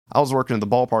I was working at the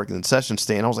ballpark in the concession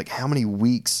stand. I was like, how many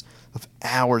weeks of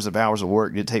hours of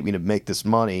work did it take me to make this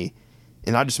money?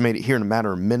 And I just made it here in a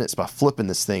matter of minutes by flipping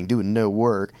this thing, doing no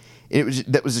work. And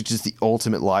that was just the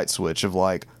ultimate light switch of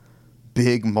like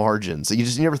big margins that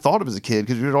you never thought of as a kid,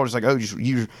 because you're always like, oh,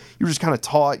 you were just kind of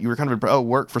taught, you were kind of,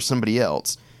 work for somebody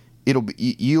else.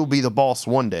 You'll be the boss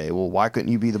one day. Well, why couldn't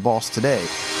you be the boss today?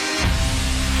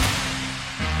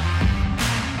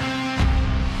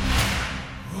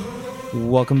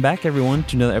 Welcome back, everyone,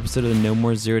 to another episode of the No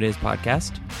More 0 Days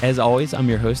podcast. As always, I'm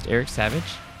your host, Eric Savage.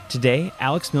 Today,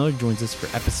 Alex Miller joins us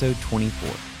for episode 24.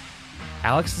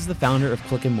 Alex is the founder of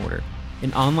Click & Mortar,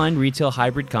 an online retail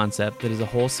hybrid concept that is a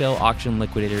wholesale auction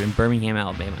liquidator in Birmingham,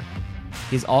 Alabama.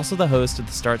 He is also the host of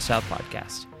the Start South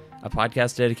podcast, a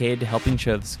podcast dedicated to helping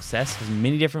show that success has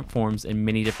many different forms and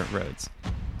many different roads.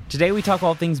 Today, we talk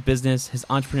all things business, his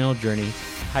entrepreneurial journey,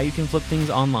 how you can flip things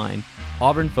online,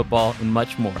 Auburn football, and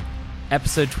much more.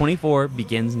 Episode 24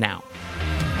 begins now.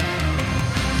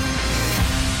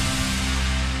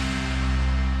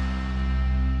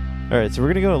 All right, so we're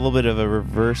going to go a little bit of a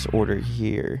reverse order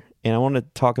here. And I want to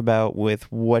talk about with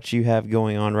what you have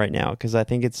going on right now, because I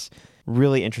think it's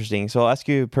really interesting. So I'll ask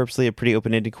you purposely a pretty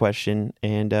open-ended question,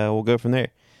 and we'll go from there.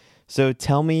 So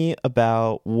tell me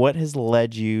about what has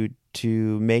led you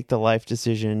to make the life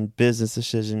decision, business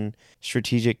decision,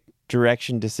 strategic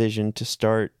direction decision to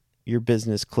start your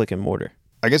business, Click & Mortar.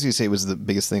 I guess you could say it was the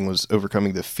biggest thing was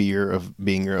overcoming the fear of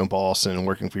being your own boss and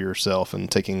working for yourself and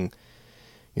taking,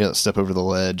 that step over the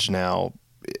ledge. Now,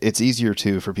 it's easier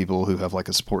too for people who have like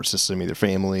a support system, either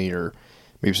family or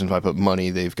maybe some type of money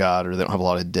they've got, or they don't have a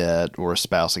lot of debt, or a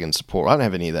spouse that can support. I don't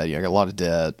have any of that. I got a lot of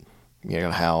debt. I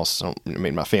got a house.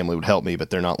 My family would help me,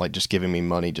 but they're not like just giving me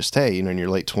money. Just, hey, in your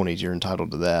late 20s, you're entitled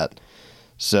to that.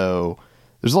 So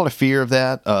there's a lot of fear of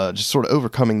that, just sort of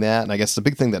overcoming that. And I guess the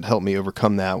big thing that helped me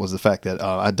overcome that was the fact that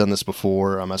I'd done this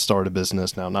before. I started a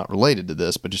business, now not related to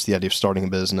this, but just the idea of starting a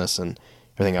business, and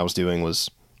everything I was doing was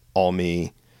all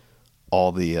me,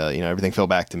 all the, everything fell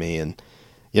back to me. And,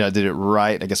 I did it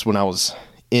right, I guess, when I was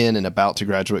in and about to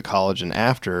graduate college and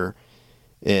after.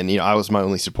 And, I was my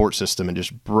only support system and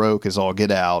just broke as all get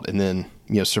out, and then,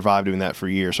 survived doing that for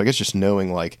years. So I guess just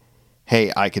knowing like,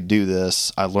 hey, I could do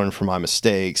this. I learned from my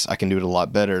mistakes. I can do it a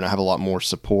lot better, and I have a lot more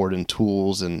support and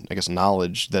tools and, I guess,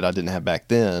 knowledge that I didn't have back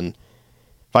then.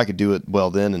 If I could do it well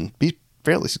then and be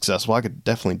fairly successful, I could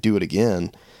definitely do it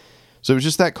again. So it was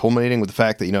just that culminating with the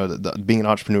fact that, being an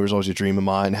entrepreneur is always a dream of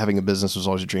mine. Having a business was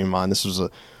always a dream of mine. This was a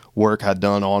work I'd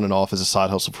done on and off as a side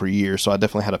hustle for years. So I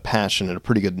definitely had a passion and a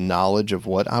pretty good knowledge of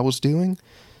what I was doing.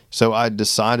 So I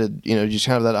decided, just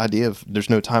kind of that idea of there's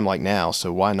no time like now.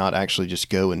 So why not actually just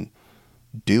go and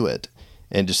do it?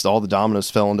 And just all the dominoes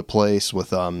fell into place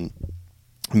with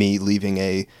me leaving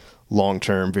a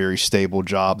long-term, very stable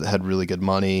job that had really good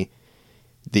money.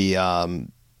 The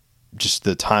just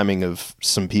the timing of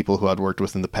some people who I'd worked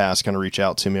with in the past kind of reach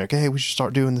out to me like, hey, we should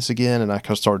start doing this again. And I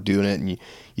kind of started doing it, and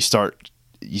you start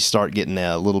getting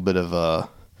a little bit of a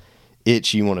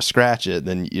itch, you want to scratch it,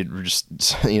 then it just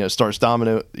starts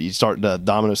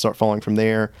dominoes start falling from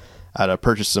there. I had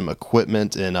purchased some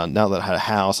equipment, and now that I had a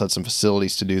house, I had some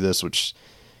facilities to do this, which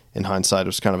in hindsight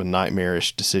was kind of a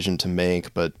nightmarish decision to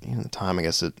make, but at the time, I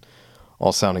guess it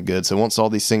all sounded good. So once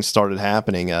all these things started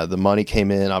happening, the money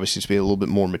came in, obviously to be a little bit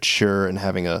more mature and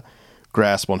having a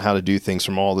grasp on how to do things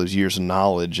from all those years of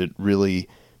knowledge, it really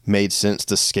made sense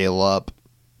to scale up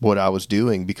what I was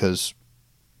doing, because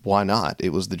why not? It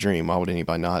was the dream. Why would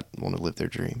anybody not want to live their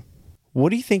dream?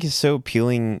 What do you think is so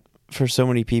appealing for so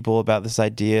many people about this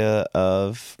idea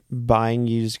of buying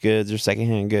used goods or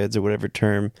secondhand goods, or whatever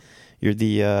term, you're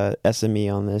the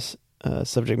SME on this,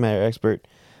 subject matter expert,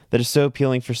 that is so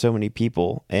appealing for so many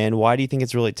people? And why do you think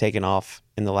it's really taken off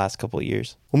in the last couple of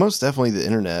years? Well, most definitely the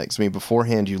internet. 'Cause,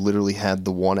 beforehand, you literally had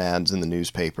the one ads in the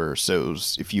newspaper. So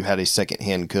if you had a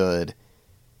secondhand good,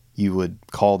 you would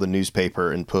call the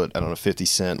newspaper and put, 50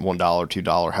 cents, $1,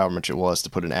 $2, however much it was, to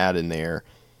put an ad in there.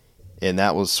 And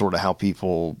that was sort of how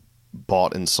people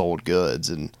bought and sold goods.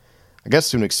 And I guess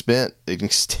to an extent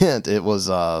it was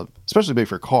especially big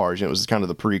for cars. It was kind of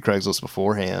the pre-Craigslist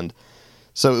beforehand.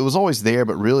 So it was always there,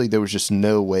 but really there was just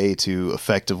no way to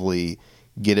effectively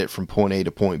get it from point A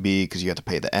to point B, because you have to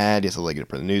pay the ad, you have to get it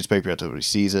for the newspaper, you have to everybody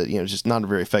sees it. It's just not a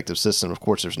very effective system. Of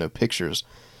course, there's no pictures.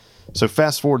 So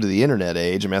fast forward to the internet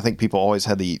age. I think people always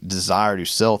had the desire to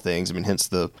sell things. Hence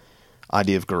the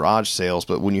idea of garage sales.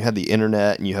 But when you had the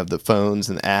internet and you have the phones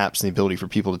and the apps and the ability for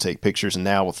people to take pictures, and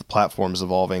now with the platforms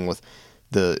evolving with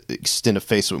the extent of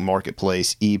Facebook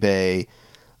Marketplace, eBay,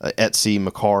 Etsy,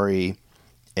 Mercari,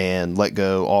 and Let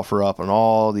Go, OfferUp, and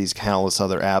all these countless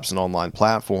other apps and online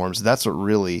platforms, that's what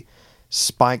really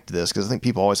spiked this, because I think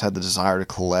people always had the desire to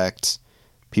collect.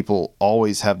 People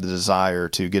always have the desire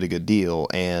to get a good deal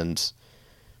and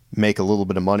make a little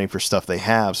bit of money for stuff they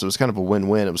have. So it was kind of a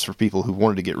win-win. It was for people who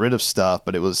wanted to get rid of stuff,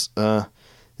 but it was,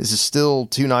 this is still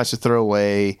too nice to throw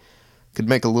away. Could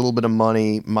make a little bit of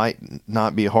money. Might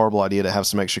not be a horrible idea to have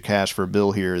some extra cash for a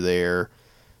bill here or there.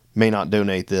 May not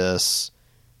donate this.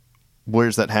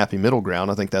 Where's that happy middle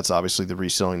ground? I think that's obviously the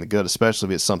reselling the good, especially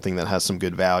if it's something that has some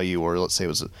good value, or let's say it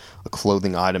was a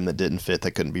clothing item that didn't fit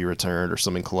that couldn't be returned, or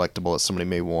something collectible that somebody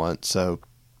may want. So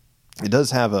it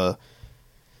does have a,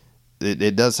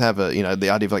 you know,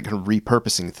 the idea of like kind of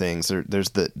repurposing things.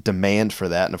 There's the demand for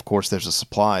that, and of course there's a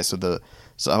supply. So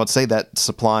I would say that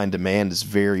supply and demand is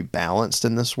very balanced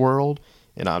in this world.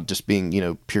 And I'm just being, you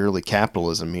know, purely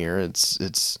capitalism here.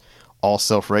 It's all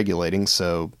self-regulating,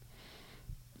 so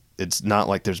it's not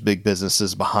like there's big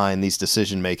businesses behind these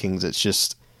decision makings. It's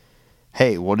just,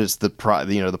 hey, what is the price?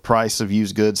 You know, the price of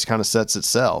used goods kind of sets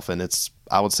itself, and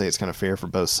I would say it's kind of fair for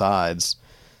both sides.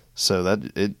 So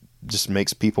that it just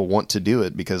makes people want to do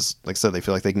it because, like I said, they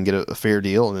feel like they can get a fair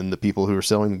deal, and then the people who are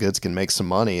selling the goods can make some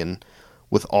money. And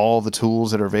with all the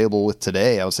tools that are available with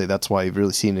today, I would say that's why you've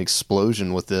really seen an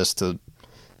explosion with this, to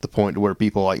the point to where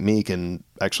people like me can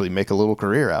actually make a little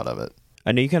career out of it.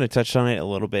 I know you kind of touched on it a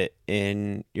little bit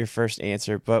in your first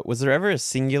answer, but was there ever a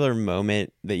singular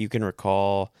moment that you can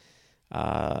recall,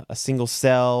 a single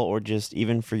sell, or just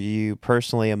even for you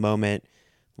personally, a moment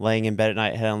laying in bed at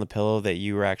night, head on the pillow, that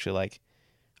you were actually like,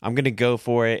 I'm going to go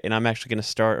for it, and I'm actually going to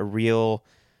start a real,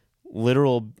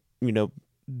 literal, you know,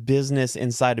 business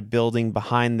inside a building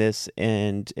behind this,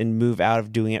 and move out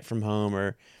of doing it from home,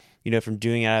 or, you know, from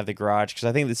doing it out of the garage? Because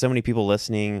I think that so many people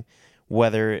listening,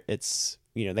 whether it's,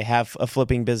 you know, they have a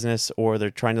flipping business, or they're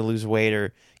trying to lose weight,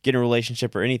 or get in a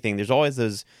relationship, or anything, there's always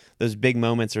those big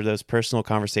moments, or those personal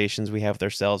conversations we have with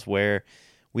ourselves where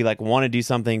we like want to do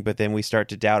something, but then we start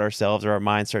to doubt ourselves, or our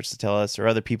mind starts to tell us, or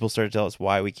other people start to tell us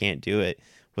why we can't do it.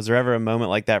 Was there ever a moment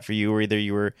like that for you, where either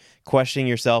you were questioning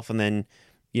yourself, and then,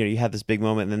 you know, you had this big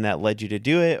moment, and then that led you to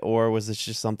do it, or was this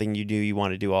just something you knew you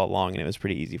wanted to do all along, and it was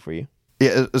pretty easy for you?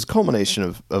 Yeah, it was a culmination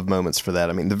of moments for that.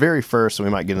 I mean, the very first, and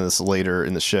we might get into this later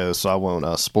in the show, so I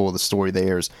won't spoil the story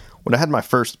there, is when I had my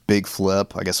first big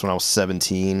flip, I guess when I was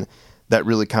 17, that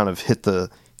really kind of hit the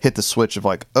switch of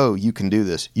like, oh, you can do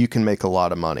this. You can make a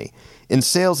lot of money. In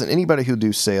sales, and anybody who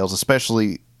do sales,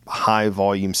 especially high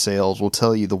volume sales, will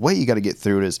tell you the way you got to get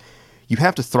through it is you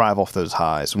have to thrive off those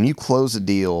highs. When you close a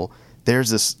deal, there's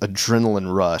this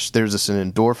adrenaline rush. There's this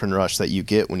an endorphin rush that you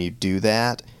get when you do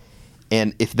that.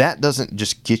 And if that doesn't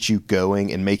just get you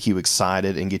going and make you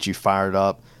excited and get you fired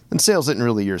up, then sales isn't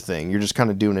really your thing. You're just kind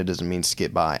of doing it as a means to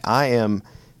get by. I am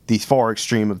the far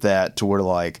extreme of that, to where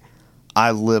like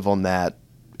I live on that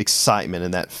excitement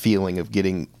and that feeling of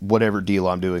getting whatever deal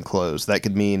I'm doing closed. That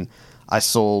could mean I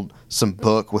sold some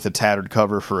book with a tattered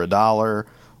cover for $1,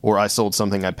 or I sold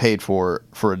something I paid for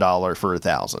 $1 for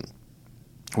 1,000.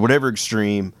 Whatever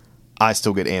extreme, I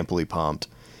still get amply pumped.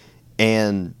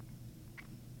 And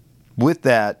with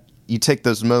that, you take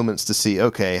those moments to see,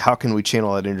 okay, how can we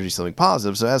channel that energy to something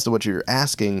positive? So as to what you're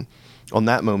asking on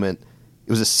that moment, it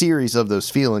was a series of those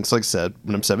feelings. Like I said,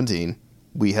 when I'm 17,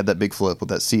 we had that big flip with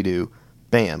that Sea-Doo.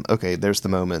 Bam. Okay, there's the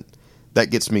moment.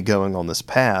 That gets me going on this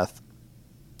path.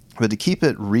 But to keep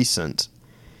it recent,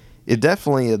 it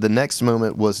definitely, the next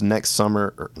moment was last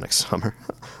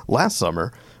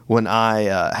summer, when I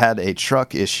had a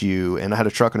truck issue, and I had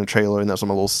a truck and a trailer, and that was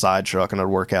my little side truck, and I'd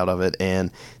work out of it,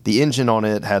 and the engine on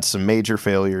it had some major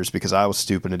failures because I was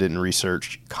stupid and didn't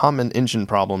research common engine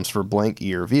problems for blank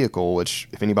year vehicle, which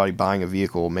if anybody buying a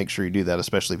vehicle, make sure you do that,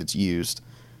 especially if it's used,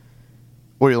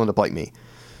 or you'll end up like me.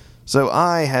 So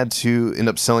I had to end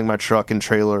up selling my truck and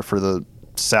trailer for the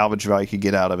salvage value I could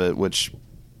get out of it, which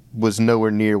was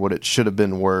nowhere near what it should have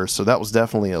been worth. So that was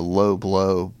definitely a low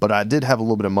blow, but I did have a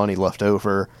little bit of money left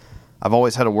over. I've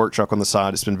always had a work truck on the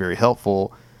side. It's been very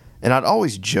helpful. And I'd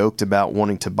always joked about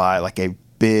wanting to buy like a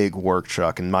big work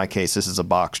truck. In my case, this is a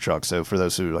box truck. So for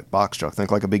those who like box truck,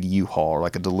 think like a big U-Haul or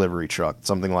like a delivery truck,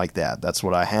 something like that. That's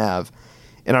what I have.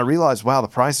 And I realized, wow, the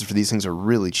prices for these things are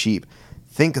really cheap.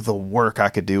 Think of the work I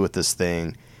could do with this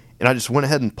thing. And I just went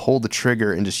ahead and pulled the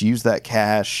trigger and just used that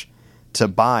cash to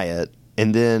buy it.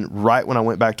 And then right when I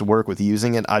went back to work with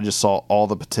using it, I just saw all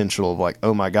the potential of like,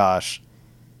 oh my gosh,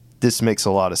 this makes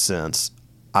a lot of sense.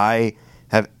 I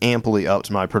have amply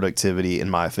upped my productivity and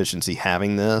my efficiency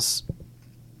having this.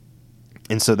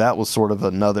 And so that was sort of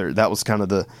that was kind of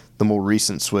the more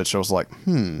recent switch. I was like,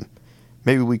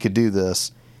 maybe we could do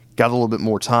this. Got a little bit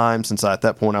more time since at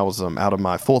that point I was out of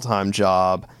my full-time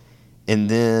job. And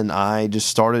then I just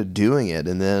started doing it.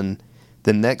 And then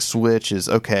The next switch is,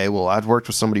 okay, well, I'd worked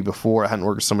with somebody before. I hadn't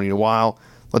worked with somebody in a while.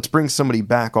 Let's bring somebody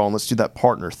back on. Let's do that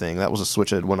partner thing. That was a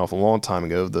switch that went off a long time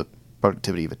ago, the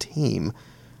productivity of a team.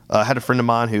 I had a friend of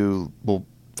mine who, well,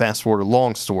 fast forward a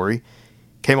long story,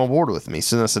 came on board with me.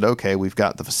 So then I said, okay, we've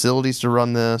got the facilities to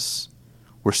run this.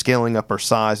 We're scaling up our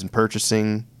size and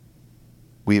purchasing.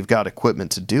 We've got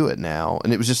equipment to do it now.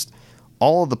 And it was just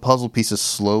all of the puzzle pieces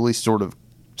slowly sort of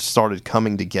started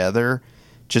coming together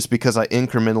just because I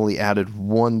incrementally added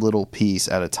one little piece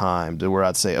at a time to where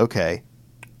I'd say, okay,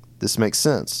 this makes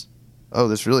sense. Oh,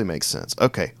 this really makes sense.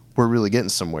 Okay, we're really getting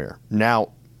somewhere.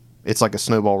 Now it's like a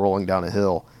snowball rolling down a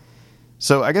hill.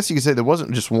 So I guess you could say there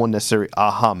wasn't just one necessary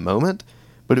aha moment,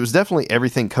 but it was definitely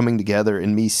everything coming together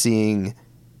and me seeing,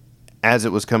 as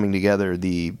it was coming together,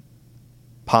 the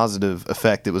positive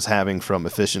effect it was having from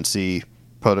efficiency,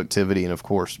 productivity, and of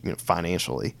course,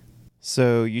 financially.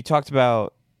 So you talked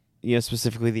about,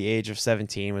 specifically the age of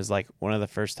 17 was like one of the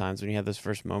first times when you had those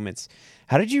first moments.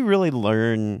 How did you really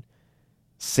learn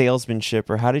salesmanship,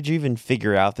 or how did you even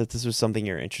figure out that this was something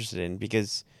you're interested in?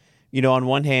 Because, on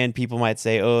one hand, people might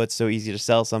say, oh, it's so easy to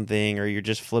sell something, or you're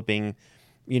just flipping,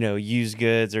 used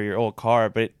goods or your old car.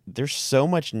 But there's so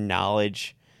much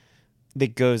knowledge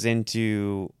that goes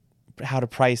into how to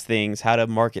price things, how to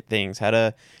market things, how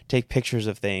to take pictures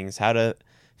of things, how to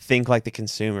think like the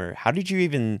consumer. How did you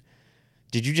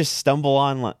just stumble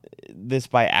on this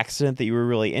by accident that you were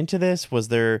really into this? Was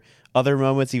there other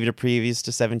moments even previous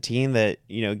to 17 that,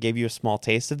 gave you a small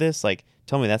taste of this? Like,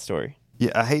 tell me that story.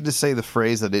 Yeah, I hate to say the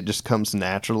phrase that it just comes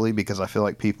naturally, because I feel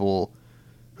like people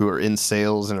who are in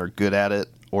sales and are good at it,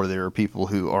 or there are people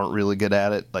who aren't really good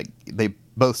at it, like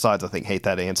both sides, I think, hate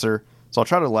that answer. So I'll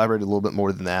try to elaborate a little bit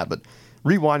more than that. But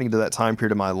rewinding to that time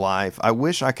period of my life, I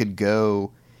wish I could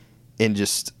go and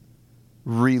just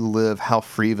relive how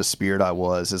free of a spirit I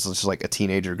was as just like a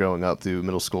teenager growing up through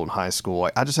middle school and high school.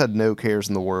 I just had no cares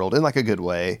in the world, in like a good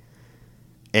way.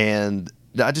 And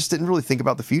I just didn't really think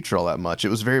about the future all that much. It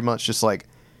was very much just like,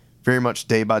 very much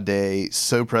day by day,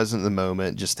 so present in the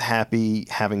moment, just happy,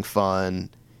 having fun.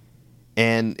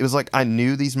 And it was like, I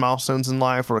knew these milestones in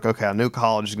life were like, okay, I know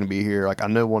college is going to be here. Like, I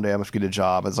know one day I'm going to get a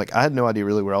job. It's like, I had no idea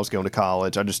really where I was going to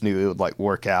college. I just knew it would like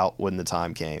work out when the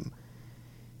time came.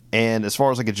 And as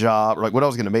far as like a job, or like what I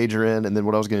was going to major in and then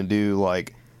what I was going to do,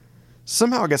 like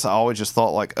somehow I guess I always just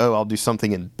thought like, oh, I'll do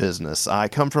something in business. I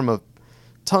come from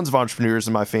tons of entrepreneurs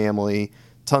in my family,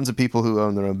 tons of people who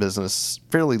own their own business,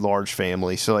 fairly large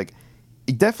family. So like,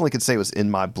 you definitely could say it was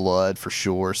in my blood for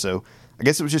sure. So I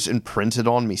guess it was just imprinted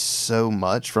on me so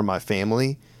much from my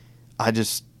family. I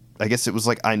guess it was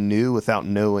like I knew without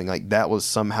knowing, like that was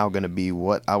somehow going to be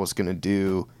what I was going to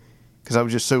do, because I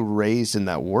was just so raised in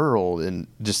that world and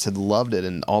just had loved it.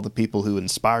 And all the people who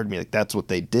inspired me, like that's what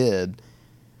they did.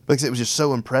 Because it was just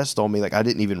so impressed on me, like I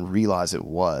didn't even realize it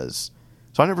was.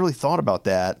 So I never really thought about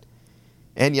that.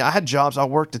 And yeah, I had jobs. I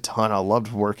worked a ton. I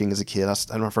loved working as a kid. I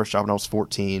had my first job when I was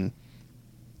 14.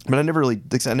 But I never really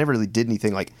did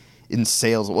anything like in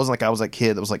sales. It wasn't like I was that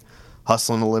kid that was like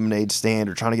hustling a lemonade stand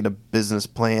or trying to get a business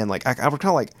plan. Like I would kind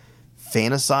of like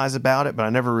fantasize about it, but I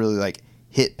never really like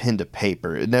hit pen to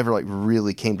paper. It never like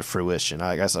really came to fruition.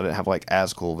 I guess I didn't have like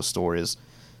as cool of a story as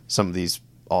some of these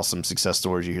awesome success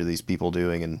stories you hear these people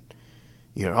doing, and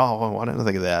oh, why didn't I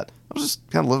think of that? I was just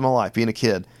kind of living my life, being a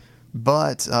kid.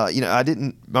 But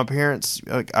my parents,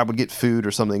 like, I would get food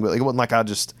or something, but like, it wasn't like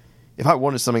if I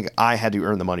wanted something, I had to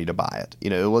earn the money to buy it.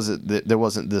 It wasn't there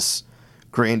wasn't this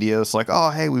grandiose like, oh,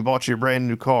 hey, we bought you a brand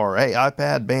new car. Hey,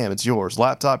 iPad, bam, it's yours.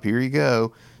 Laptop, here you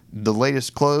go. The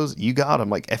latest clothes, you got them.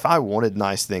 Like, if I wanted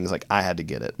nice things, like, I had to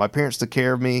get it. My parents took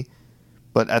care of me,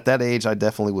 but at that age, I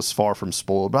definitely was far from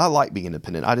spoiled. But I like being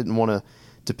independent. I didn't want to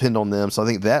depend on them, so I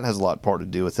think that has a lot part to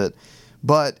do with it.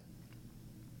 But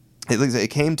it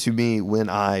came to me when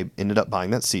I ended up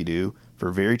buying that Sea-Doo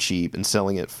for very cheap and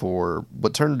selling it for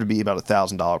what turned to be about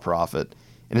 $1,000 profit.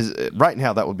 And right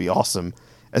now, that would be awesome.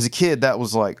 As a kid, that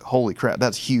was like, holy crap,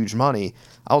 that's huge money.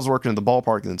 I was working at the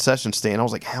ballpark and the concession stand. I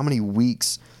was like, how many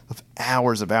weeks of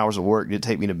hours of work did it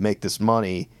take me to make this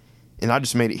money? And I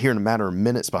just made it here in a matter of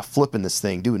minutes by flipping this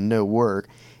thing, doing no work.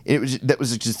 And that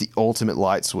was just the ultimate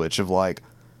light switch of like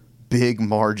big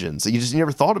margins that you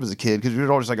never thought of as a kid, because you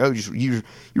were always like, oh, you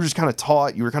were just kind of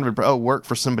taught, you were kind of, work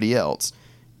for somebody else.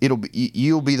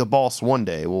 You'll be the boss one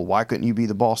day. Well, why couldn't you be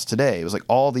the boss today? It was like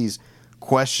all these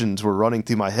questions were running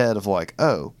through my head of like,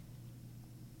 oh,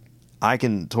 I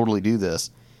can totally do this.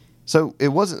 So it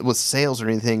wasn't with sales or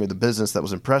anything or the business that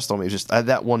was impressed on me. It was just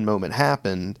that one moment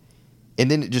happened, and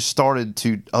then it just started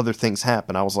to other things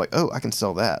happen. I was like, oh, I can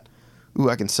sell that. Ooh,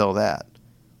 I can sell that.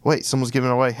 Wait, someone's giving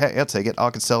it away. Hey, I'll take it. I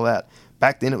can sell that.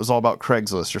 back then it was all about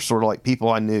Craigslist or sort of like people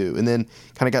I knew. And then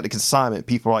kind of got to consignment.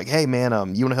 People were like, hey, man,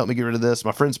 you want to help me get rid of this?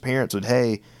 My friend's parents would,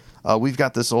 hey, we've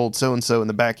got this old so-and-so in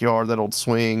the backyard, that old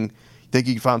swing. Think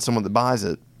you can find someone that buys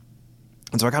it?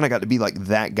 And so I kind of got to be like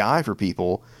that guy for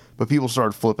people. But people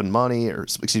started splitting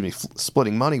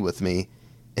money with me.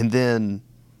 And then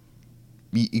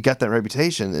you got that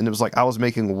reputation. And it was like I was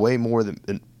making way more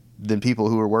than people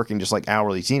who were working just like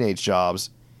hourly teenage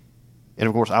jobs. And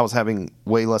of course, I was having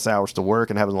way less hours to work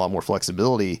and having a lot more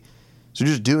flexibility. So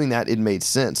just doing that, it made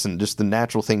sense. And just the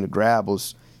natural thing to grab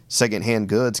was secondhand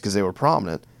goods because they were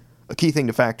prominent. A key thing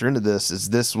to factor into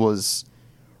this was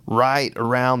right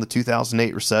around the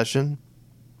 2008 recession.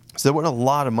 So there wasn't a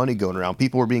lot of money going around.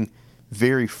 People were being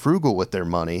very frugal with their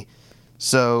money.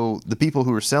 So the people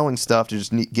who were selling stuff to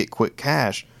just get quick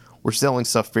cash were selling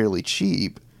stuff fairly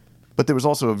cheap. But there was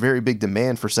also a very big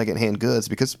demand for secondhand goods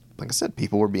because, like I said,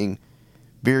 people were being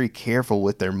very careful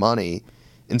with their money.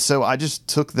 And so I just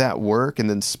took that work and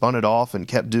then spun it off and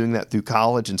kept doing that through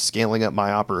college and scaling up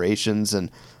my operations.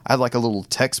 And I had like a little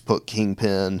textbook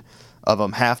kingpin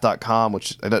of half.com,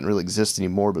 which it doesn't really exist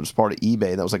anymore, but it was part of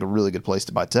eBay. That was like a really good place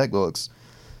to buy textbooks.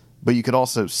 But you could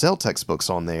also sell textbooks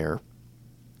on there.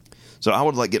 So I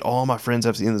would like get all my friends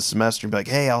at the end of the semester and be like,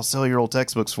 hey, I'll sell your old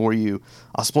textbooks for you.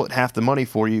 I'll split half the money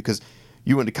for you because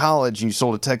you went to college and you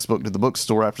sold a textbook to the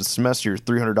bookstore after the semester, your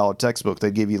 $300 textbook,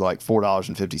 they'd give you like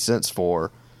 $4.50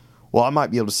 for. Well, I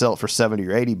might be able to sell it for $70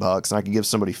 or $80 and I could give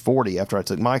somebody $40 after I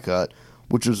took my cut,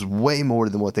 which was way more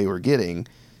than what they were getting.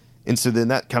 And so then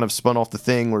that kind of spun off the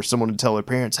thing where someone would tell their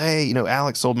parents, hey,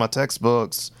 Alex sold my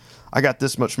textbooks. I got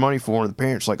this much money for them. The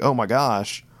parents are like, oh my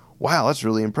gosh, wow, that's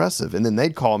really impressive. And then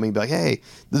they'd call me and be like, hey,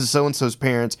 this is so-and-so's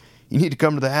parents. You need to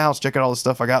come to the house, check out all the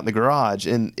stuff I got in the garage.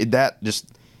 And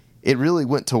it really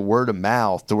went to word of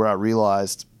mouth to where I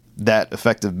realized that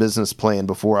effective business plan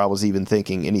before I was even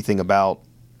thinking anything about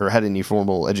or had any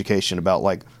formal education about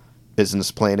like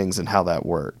business plannings and how that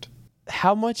worked.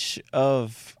 How much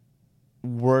of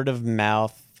word of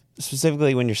mouth,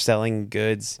 specifically when you're selling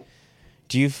goods,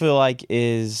 do you feel like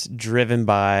is driven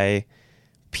by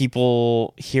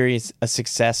people hearing a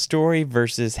success story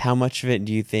versus how much of it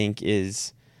do you think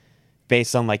is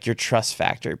based on like your trust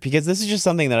factor? Because this is just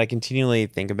something that I continually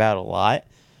think about a lot,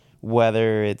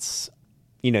 whether it's,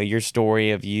 your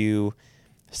story of you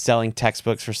selling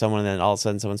textbooks for someone and then all of a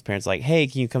sudden someone's parents like, hey,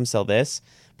 can you come sell this?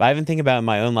 But I even think about it in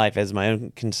my own life as my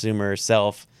own consumer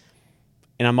self,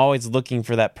 and I'm always looking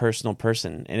for that personal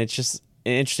person. And it's just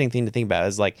an interesting thing to think about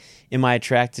is like, am I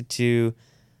attracted to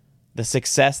the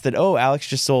success that, oh, Alex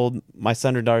just sold my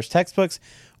son or daughter's textbooks?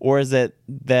 Or is it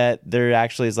that there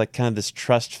actually is like kind of this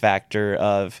trust factor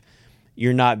of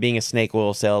you're not being a snake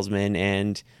oil salesman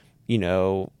and,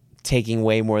 taking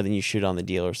way more than you should on the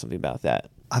deal or something about that?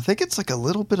 I think it's like a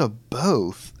little bit of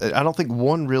both. I don't think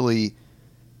one really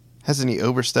has any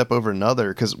overstep over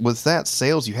another because with that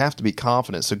sales, you have to be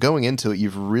confident. So going into it,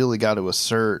 you've really got to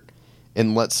assert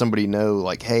and let somebody know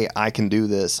like, hey, I can do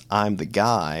this. I'm the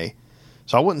guy.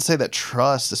 So I wouldn't say that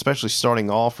trust, especially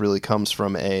starting off, really comes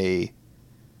from a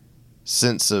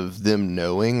sense of them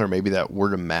knowing or maybe that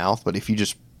word of mouth. But if you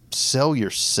just sell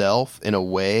yourself in a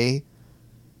way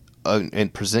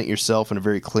and present yourself in a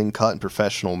very clean-cut and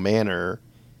professional manner,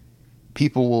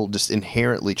 people will just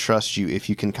inherently trust you if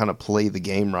you can kind of play the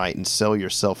game right and sell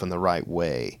yourself in the right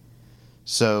way.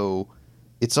 So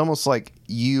it's almost like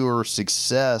your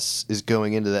success is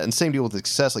going into that. And same deal with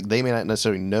success. Like they may not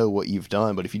necessarily know what you've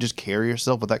done, but if you just carry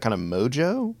yourself with that kind of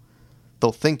mojo,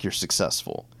 they'll think you're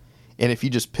successful. And if you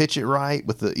just pitch it right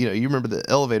with the, you remember the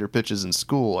elevator pitches in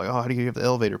school, like, oh, how do you give the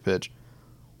elevator pitch?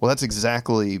 Well, that's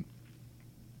exactly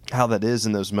how that is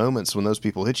in those moments when those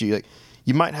people hit you. Like,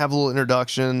 you might have a little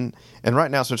introduction, and right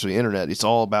now, especially the internet, it's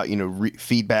all about,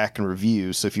 feedback and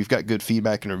reviews. So if you've got good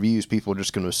feedback and reviews, people are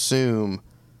just going to assume,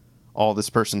 oh, this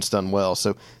person's done well.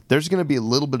 So there's going to be a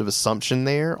little bit of assumption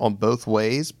there on both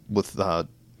ways with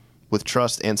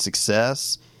trust and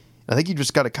success. I think you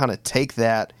just got to kind of take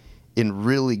that and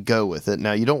really go with it.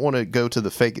 Now, you don't want to go to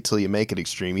the fake it till you make it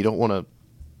extreme. You don't want to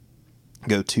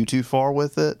go too far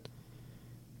with it,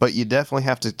 but you definitely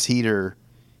have to teeter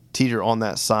on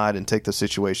that side and take the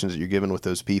situations that you're given with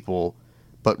those people,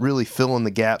 but really fill in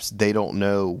the gaps they don't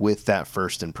know with that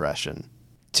first impression.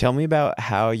 Tell me about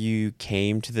how you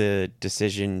came to the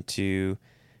decision to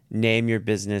name your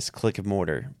business Click and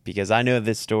Mortar, because I know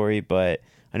this story, but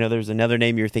I know there's another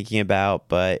name you're thinking about,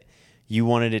 but you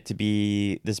wanted it to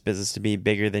be, this business to be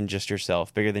bigger than just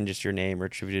yourself, bigger than just your name or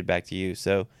attributed back to you.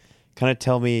 So kind of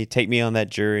take me on that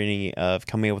journey of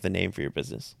coming up with a name for your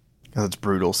business. Oh, that's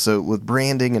brutal. So with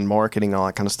branding and marketing and all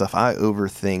that kind of stuff, I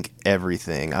overthink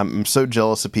everything. I'm so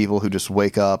jealous of people who just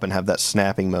wake up and have that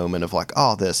snapping moment of like,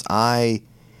 oh,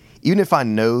 even if I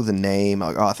know the name,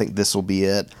 like, oh, I think this will be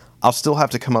it, I'll still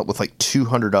have to come up with like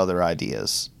 200 other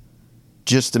ideas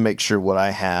just to make sure what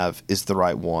I have is the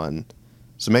right one.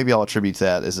 So maybe I'll attribute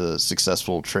that as a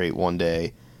successful trait one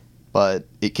day, but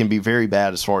it can be very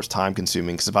bad as far as time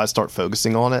consuming, because if I start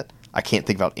focusing on it, I can't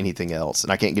think about anything else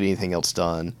and I can't get anything else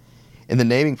done. And the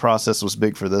naming process was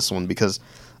big for this one, because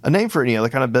a name for any other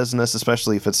kind of business,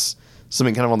 especially if it's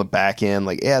something kind of on the back end,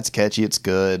 like, yeah, it's catchy, it's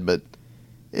good, but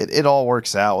it all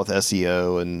works out with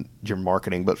SEO and your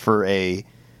marketing. But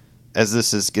as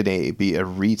this is going to be a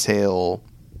retail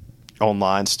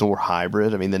online store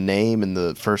hybrid, I mean, the name and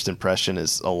the first impression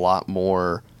is a lot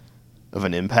more of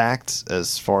an impact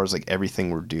as far as like everything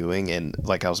we're doing. And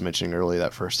like I was mentioning earlier,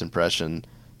 that first impression.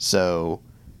 So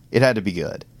it had to be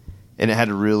good, and it had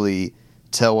to really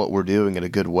tell what we're doing in a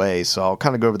good way. So I'll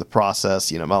kind of go over the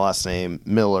process. My last name,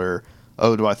 Miller.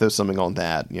 Oh, do I throw something on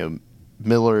that?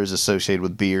 Miller is associated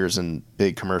with beers and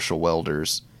big commercial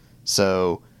welders.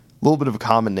 So a little bit of a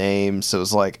common name. So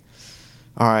it's like,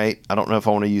 all right, I don't know if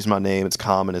I want to use my name. It's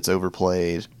common, it's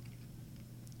overplayed,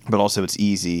 but also it's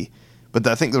easy. But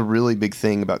I think the really big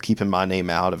thing about keeping my name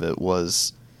out of it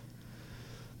was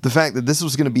the fact that this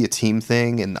was going to be a team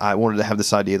thing, and I wanted to have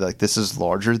this idea that like this is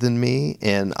larger than me,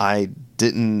 and I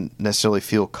didn't necessarily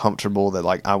feel comfortable that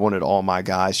like I wanted all my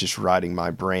guys just riding my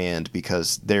brand,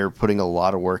 because they're putting a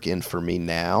lot of work in for me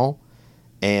now,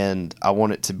 and I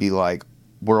want it to be like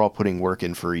we're all putting work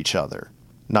in for each other,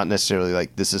 not necessarily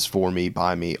like this is for me,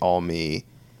 by me, all me.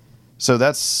 So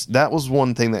that was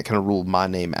one thing that kind of ruled my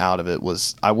name out of it,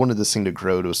 was I wanted this thing to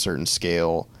grow to a certain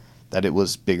scale that it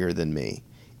was bigger than me.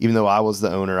 Even though I was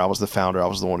the owner, I was the founder, I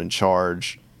was the one in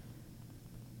charge,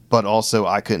 but also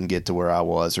I couldn't get to where I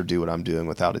was or do what I'm doing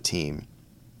without a team.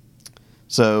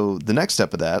 So the next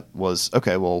step of that was,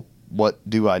 okay, well, what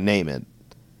do I name it?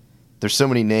 There's so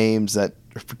many names that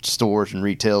for stores and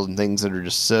retails and things that are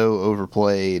just so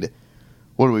overplayed.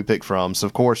 What do we pick from? So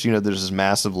of course, there's this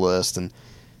massive list, and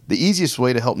the easiest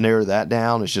way to help narrow that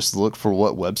down is just look for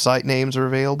what website names are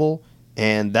available.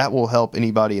 And that will help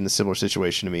anybody in a similar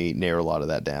situation to me narrow a lot of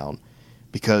that down,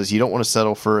 because you don't want to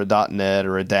settle for a .net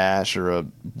or a dash or a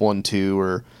 1.2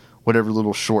 or whatever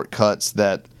little shortcuts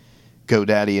that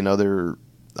GoDaddy and other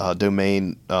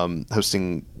domain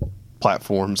hosting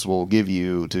platforms will give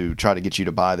you to try to get you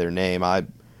to buy their name. I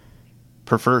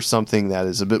prefer something that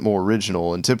is a bit more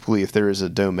original, and typically if there is a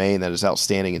domain that is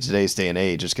outstanding in today's day and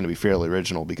age, it's going to be fairly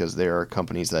original, because there are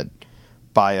companies that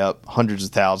buy up hundreds of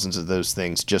thousands of those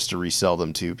things just to resell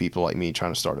them to people like me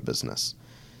trying to start a business.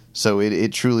 So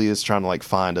it truly is trying to like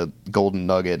find a golden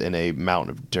nugget in a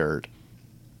mountain of dirt.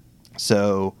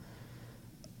 So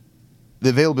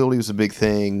the availability was a big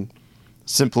thing,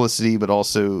 simplicity, but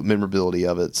also memorability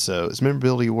of it. So is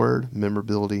memorability a word?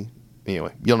 Memorability?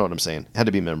 Anyway, you'll know what I'm saying. It had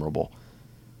to be memorable.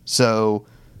 So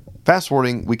fast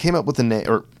forwarding, we came up with the name,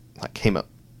 or not came up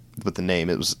with the name.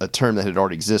 It was a term that had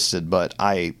already existed, but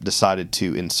I decided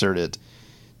to insert it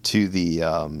to the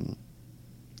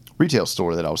retail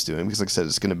store that I was doing, because like I said,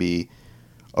 it's going to be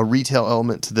a retail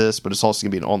element to this, but it's also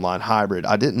going to be an online hybrid.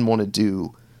 I didn't want to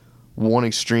do one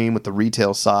extreme with the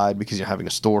retail side, because you're having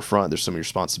a storefront, there's some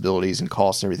responsibilities and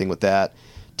costs and everything with that.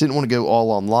 Didn't want to go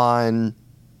all online.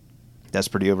 That's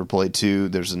pretty overplayed too.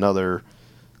 There's another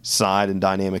side and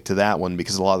dynamic to that one,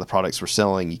 because a lot of the products we're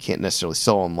selling you can't necessarily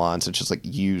sell online, so it's just like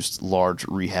used large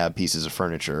rehab pieces of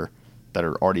furniture that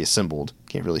are already assembled.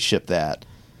 Can't really ship that.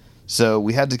 So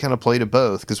we had to kind of play to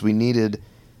both, because we needed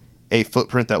a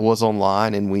footprint that was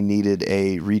online and we needed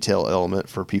a retail element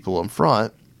for people in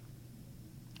front,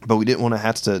 but we didn't want to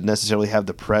have to necessarily have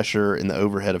the pressure and the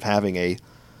overhead of having a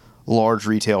large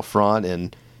retail front.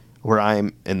 And where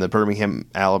I'm in the Birmingham,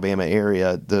 Alabama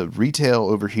area, the retail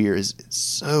over here is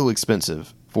so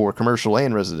expensive for commercial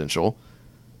and residential.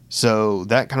 So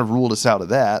that kind of ruled us out of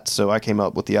that. So I came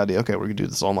up with the idea, okay, we're going to do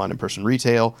this online in-person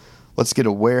retail. Let's get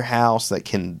a warehouse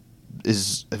that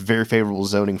is a very favorable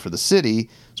zoning for the city,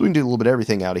 so we can do a little bit of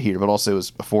everything out of here, but also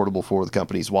is affordable for the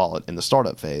company's wallet in the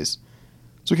startup phase.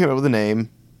 So we came up with the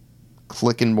name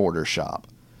Click and Mortar Shop,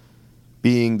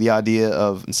 being the idea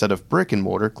of, instead of brick and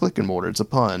mortar, click and mortar. It's a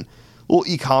pun. A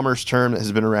little e-commerce term that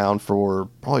has been around for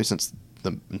probably since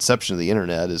the inception of the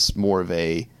internet, is more of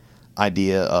a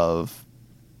idea of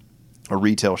a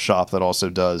retail shop that also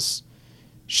does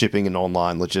shipping and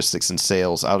online logistics and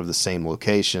sales out of the same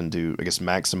location to, I guess,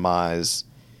 maximize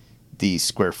the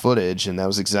square footage. And that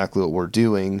was exactly what we're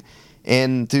doing.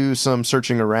 And through some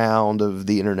searching around of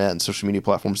the internet and social media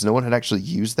platforms, no one had actually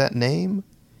used that name.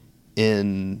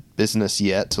 in business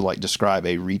yet to like describe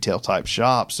a retail type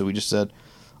shop. So we just said,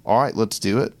 all right, let's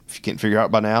do it. If you can't figure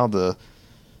out by now,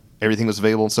 everything was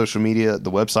available on social media.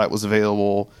 The website was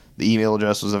available. The email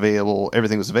address was available.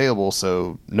 Everything was available.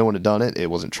 So no one had done it. It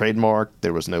wasn't trademarked.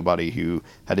 There was nobody who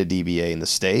had a DBA in the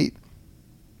state.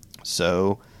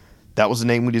 So that was the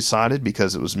name we decided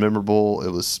because it was memorable.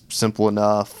 It was simple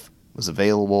enough, it was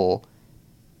available,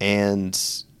 and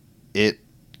it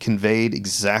conveyed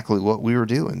exactly what we were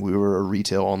doing. We were a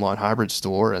retail online hybrid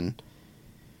store, and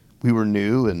we were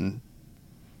new and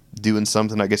doing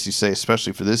something, I guess you say,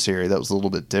 especially for this area, that was a little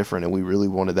bit different, and we really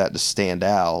wanted that to stand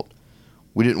out.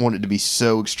 We didn't want it to be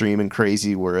so extreme and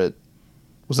crazy where it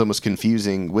was almost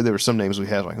confusing. There were some names we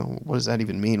had like, oh, what does that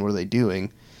even mean? What are they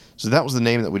doing? So that was the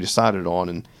name that we decided on,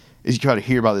 and as you try to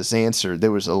hear by this answer,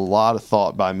 there was a lot of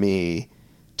thought by me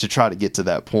to try to get to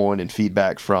that point, and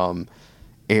feedback from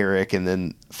Eric and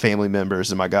then family members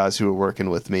and my guys who were working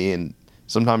with me, and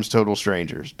sometimes total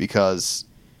strangers, because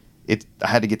I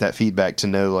had to get that feedback to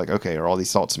know, like, okay, are all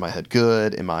these thoughts in my head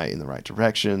good? Am I in the right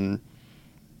direction?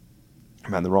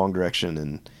 Am I in the wrong direction?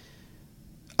 And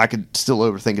I could still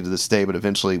overthink it to this day, but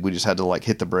eventually we just had to like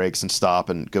hit the brakes and stop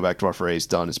and go back to our phrase,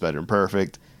 done is better than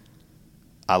perfect.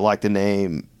 I like the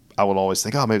name. I would always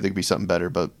think, oh, maybe there could be something better,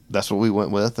 but that's what we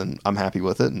went with, and I'm happy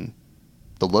with it. And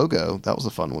the logo, that was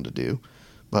a fun one to do.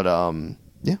 But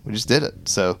yeah, we just did it.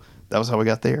 So that was how we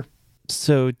got there.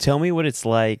 So tell me what it's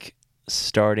like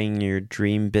starting your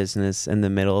dream business in the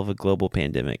middle of a global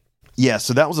pandemic. Yeah,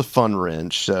 so that was a fun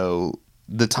wrench. So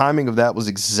the timing of that was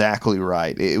exactly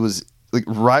right. It was like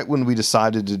right when we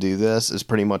decided to do this is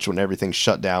pretty much when everything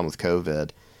shut down with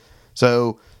COVID.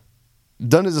 So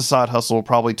done as a side hustle,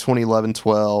 probably 2011,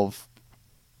 12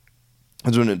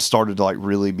 is when it started to like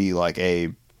really be like a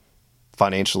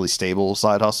financially stable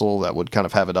side hustle that would kind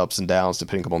of have its ups and downs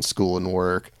depending upon school and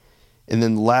work. And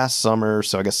then last summer,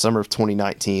 so I guess summer of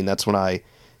 2019, that's when I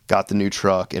got the new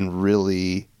truck and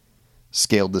really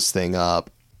scaled this thing up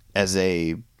as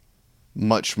a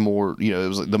much more, it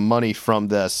was like the money from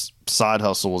this side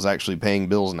hustle was actually paying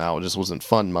bills now. It just wasn't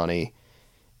fun money.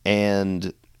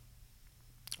 And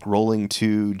rolling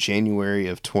to January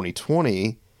of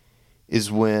 2020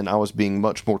 is when I was being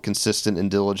much more consistent and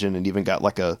diligent, and even got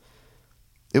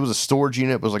it was a storage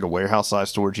unit. It was like a warehouse size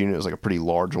storage unit. It was like a pretty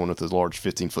large one with those large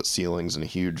 15-foot ceilings and a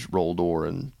huge roll door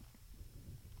and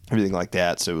everything like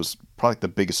that. So it was probably like the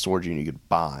biggest storage unit you could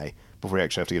buy before you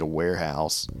actually have to get a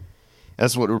warehouse. And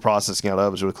that's what we were processing out of.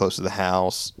 It was really close to the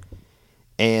house.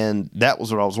 And that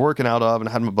was what I was working out of. And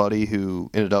I had my buddy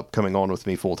who ended up coming on with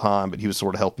me full time, but he was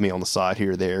sort of helping me on the side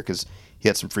here or there because he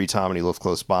had some free time and he lived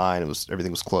close by, and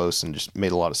everything was close and just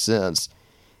made a lot of sense.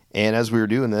 And as we were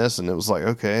doing this, and it was like,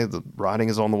 okay, the writing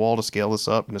is on the wall to scale this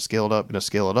up and to scale it up and to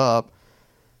scale it up.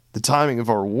 The timing of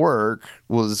our work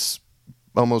was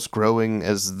almost growing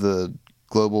as the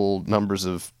global numbers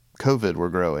of COVID were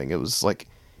growing. It was like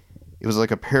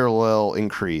a parallel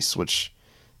increase, which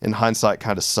in hindsight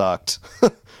kind of sucked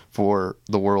for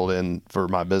the world and for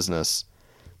my business,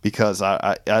 because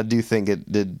I do think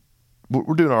it did.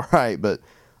 We're doing all right, but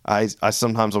I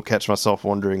sometimes will catch myself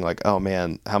wondering, like, oh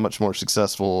man, how much more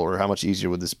successful or how much easier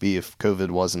would this be if COVID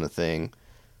wasn't a thing?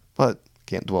 But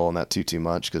can't dwell on that too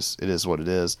much because it is what it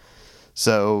is.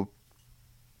 So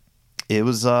it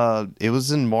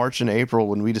was in March and April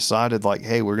when we decided, like,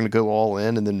 hey, we're going to go all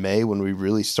in. And then May, when we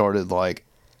really started, like,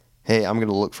 hey, I'm going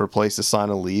to look for a place to sign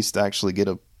a lease to actually get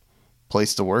a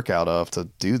place to work out of to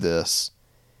do this.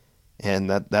 And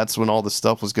that's when all this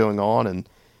stuff was going on. And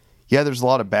yeah, there's a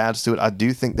lot of bads to it. I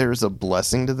do think there is a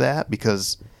blessing to that,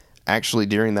 because actually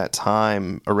during that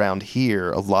time around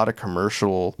here, a lot of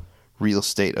commercial real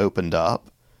estate opened up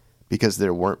because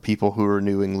there weren't people who were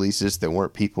renewing leases. There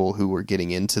weren't people who were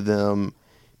getting into them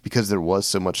because there was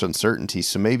so much uncertainty.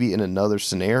 So maybe in another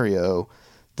scenario,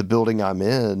 the building I'm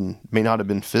in may not have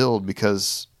been filled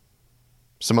because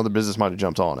some other business might have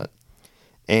jumped on it.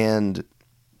 And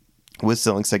with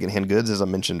selling secondhand goods, as I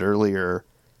mentioned earlier,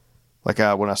 like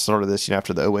when I started this,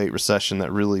 after the 2008 recession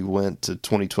that really went to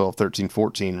 2012, 13,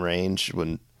 14 range,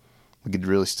 when we could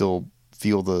really still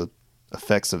feel the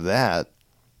effects of that,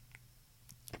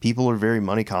 people are very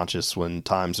money conscious when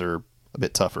times are a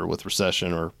bit tougher with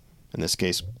recession, or in this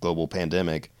case, global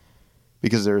pandemic,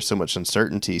 because there is so much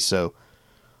uncertainty. So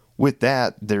with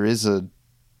that, there is a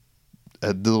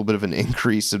little bit of an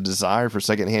increase of desire for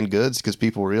secondhand goods, because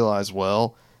people realize,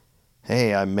 well,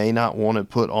 hey, I may not want to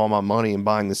put all my money in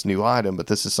buying this new item, but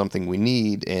this is something we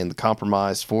need, and the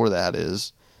compromise for that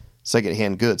is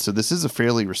secondhand goods. So this is a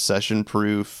fairly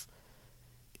recession-proof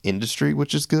industry,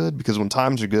 which is good, because when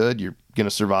times are good, you're going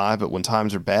to survive, but when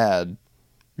times are bad,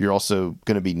 you're also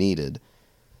going to be needed.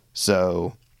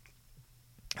 So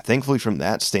thankfully from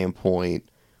that standpoint,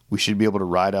 we should be able to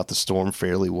ride out the storm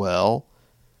fairly well.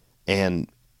 And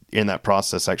in that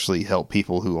process, actually help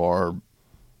people who are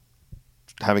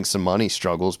having some money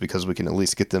struggles, because we can at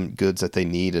least get them goods that they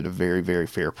need at a very, very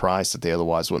fair price that they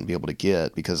otherwise wouldn't be able to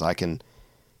get, because I can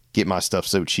get my stuff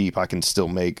so cheap. I can still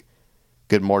make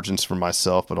good margins for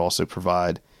myself, but also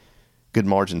provide good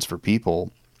margins for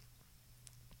people.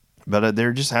 But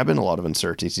there just have been a lot of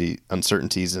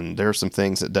uncertainties, and there are some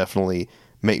things that definitely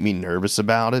make me nervous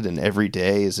about it. And every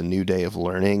day is a new day of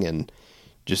learning, and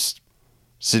just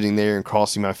sitting there and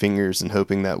crossing my fingers and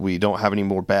hoping that we don't have any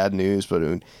more bad news.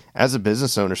 But as a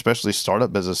business owner, especially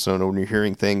startup business owner, when you're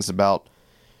hearing things about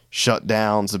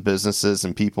shutdowns of businesses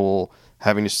and people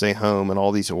having to stay home and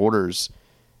all these orders,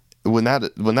 when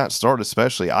that started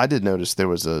especially, I did notice there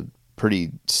was a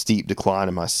pretty steep decline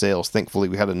in my sales. Thankfully,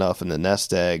 we had enough in the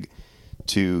nest egg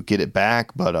to get it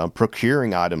back, but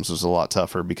procuring items was a lot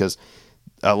tougher, because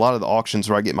a lot of the auctions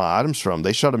where I get my items from,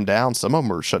 they shut them down. Some of them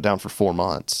were shut down for 4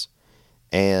 months.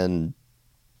 And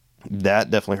that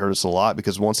definitely hurt us a lot,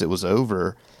 because once it was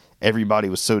over, everybody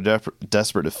was so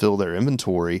desperate to fill their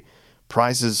inventory.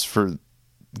 Prices for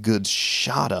goods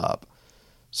shot up.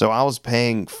 So I was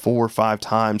paying 4 or 5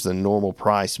 times the normal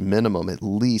price minimum, at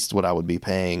least what I would be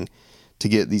paying to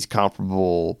get these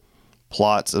comparable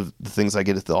plots of the things I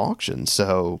get at the auction.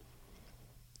 So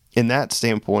in that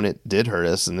standpoint, it did hurt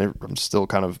us, and I'm still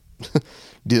kind of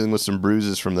dealing with some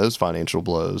bruises from those financial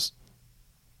blows.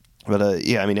 But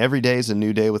yeah, I mean, every day is a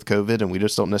new day with COVID, and we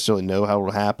just don't necessarily know how it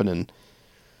will happen. And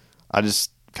I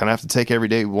just kind of have to take every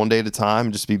day one day at a time,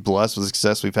 and just be blessed with the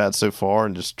success we've had so far,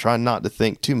 and just try not to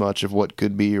think too much of what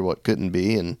could be or what couldn't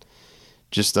be, and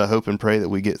just hope and pray that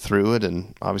we get through it.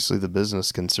 And obviously the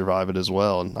business can survive it as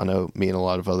well. And I know me and a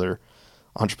lot of other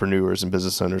entrepreneurs and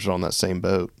business owners are on that same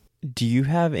boat. Do you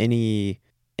have any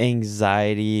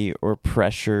anxiety or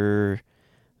pressure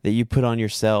that you put on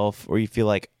yourself, or you feel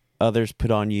like others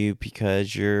put on you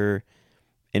because you're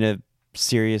in a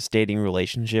serious dating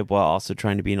relationship while also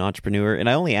trying to be an entrepreneur? And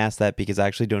I only ask that because I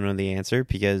actually don't know the answer,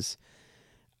 because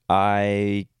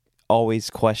I always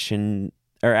question,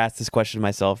 or ask this question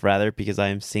myself rather, because I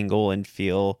am single and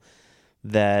feel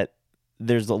that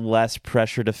there's less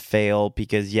pressure to fail,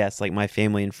 because yes, like my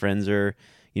family and friends are,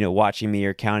 watching me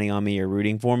or counting on me or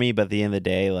rooting for me. But at the end of the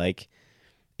day, like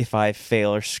if I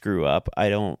fail or screw up, I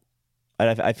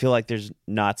feel like there's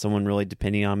not someone really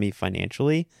depending on me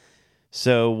financially.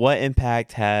 So what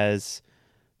impact has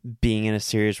being in a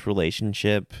serious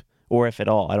relationship, or if at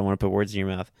all, I don't want to put words in your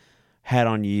mouth, had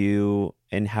on you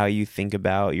and how you think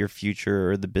about your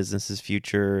future or the business's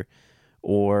future,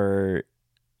 or,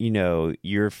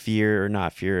 your fear or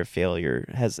not fear of failure?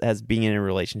 Has being in a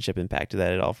relationship impacted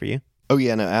that at all for you? Oh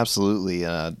yeah, no, absolutely.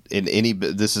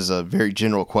 This is a very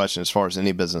general question. As far as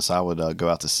any business, I would go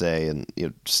out to say, and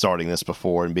starting this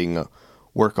before and being a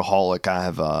workaholic, I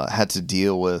have had to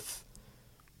deal with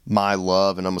my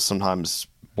love and almost sometimes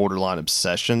borderline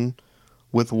obsession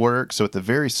with work. So at the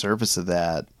very surface of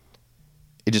that,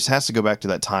 it just has to go back to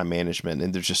that time management.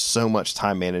 And there's just so much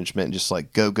time management, just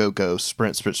like go,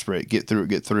 sprint, get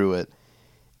through it.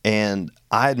 And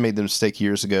I had made the mistake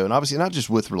years ago, and obviously not just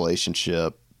with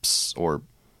relationships or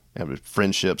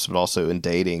friendships, but also in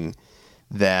dating,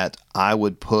 that I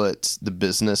would put the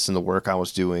business and the work I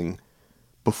was doing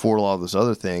before a lot of those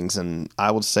other things. And I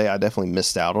would say I definitely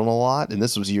missed out on a lot. And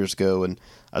this was years ago, and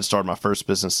I'd started my first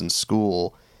business in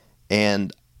school,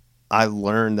 and I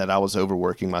learned that I was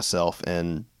overworking myself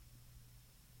and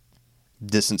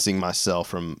distancing myself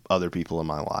from other people in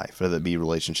my life, whether it be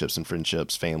relationships and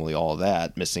friendships, family, all of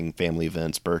that, missing family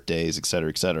events, birthdays, et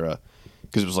cetera,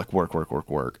 because it was like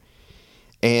work.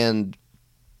 And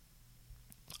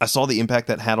I saw the impact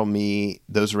that had on me,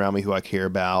 those around me who I care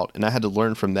about, and I had to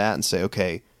learn from that and say,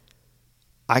 okay,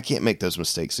 I can't make those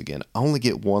mistakes again. I only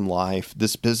get one life.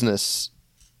 This business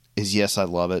is, yes, I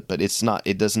love it, but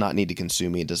it does not need to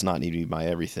consume me. It does not need to be my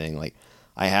everything. Like,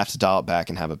 I have to dial it back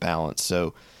and have a balance.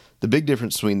 So the big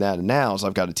difference between that and now is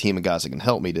I've got a team of guys that can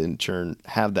help me to in turn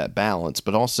have that balance.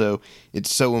 But also,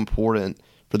 it's so important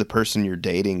for the person you're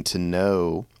dating to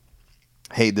know,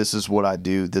 hey, this is what I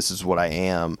do. This is what I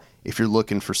am. If you're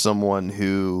looking for someone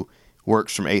who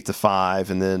works from 8 to 5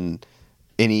 and then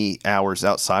any hours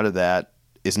outside of that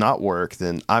is not work,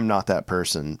 then I'm not that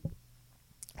person.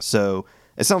 So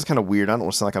it sounds kind of weird. I don't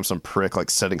want to sound like I'm some prick, like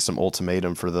setting some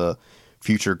ultimatum for the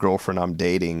future girlfriend I'm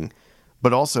dating.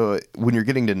 But also, when you're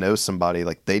getting to know somebody,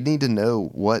 like, they need to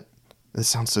know this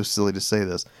sounds so silly to say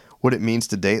this, what it means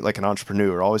to date like an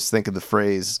entrepreneur. I always think of the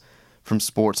phrase from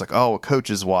sports, like, oh, a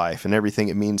coach's wife, and everything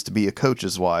it means to be a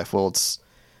coach's wife. Well, it's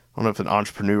don't know if an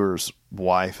entrepreneur's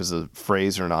wife is a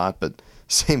phrase or not, but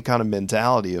same kind of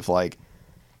mentality of like,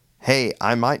 hey,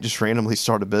 I might just randomly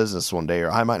start a business one day, or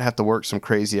I might have to work some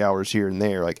crazy hours here and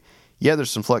there. Like, yeah,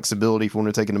 there's some flexibility if you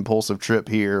want to take an impulsive trip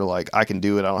here. Like, I can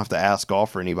do it. I don't have to ask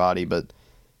off for anybody, but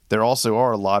there also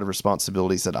are a lot of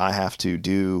responsibilities that I have to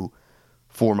do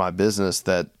for my business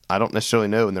that I don't necessarily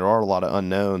know, and there are a lot of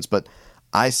unknowns, but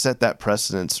I set that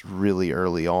precedence really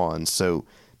early on. So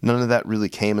none of that really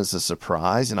came as a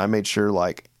surprise, and I made sure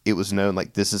like it was known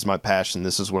like this is my passion,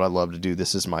 this is what I love to do,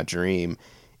 this is my dream.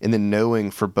 And then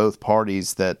knowing for both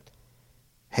parties that,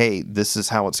 hey, this is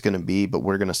how it's going to be, but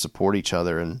we're going to support each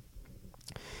other. And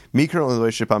me currently in the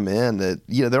relationship I'm in, that,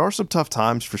 you know, there are some tough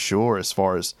times for sure as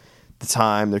far as the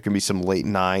time. There can be some late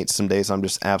nights. Some days I'm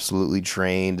just absolutely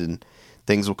drained and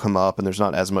things will come up and there's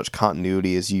not as much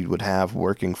continuity as you would have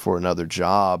working for another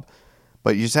job.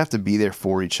 But you just have to be there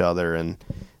for each other. And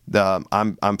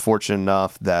I'm fortunate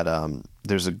enough that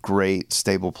there's a great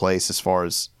stable place as far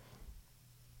as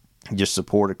just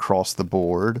support across the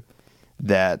board,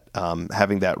 that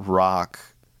having that rock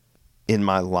in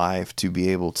my life to be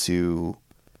able to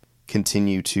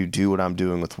continue to do what I'm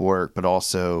doing with work, but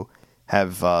also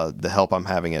have the help I'm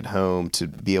having at home to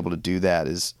be able to do that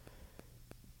is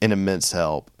an immense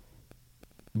help.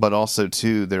 But also,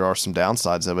 too, there are some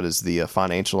downsides of it, is the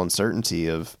financial uncertainty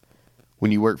of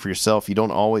when you work for yourself, you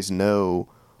don't always know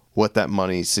what that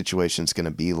money situation is going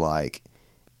to be like.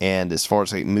 And as far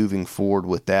as like moving forward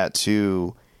with that,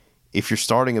 too, if you're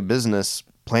starting a business,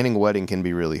 planning a wedding can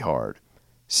be really hard.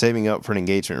 Saving up for an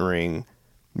engagement ring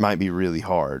might be really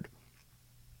hard.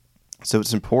 So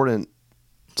it's important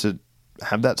to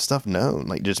have that stuff known,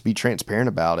 like just be transparent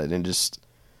about it and just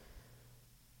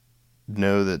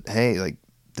know that, hey, like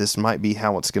this might be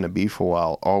how it's going to be for a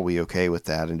while. Are we okay with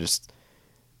that? And just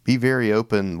be very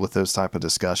open with those type of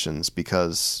discussions,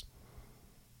 because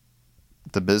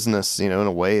the business, you know, in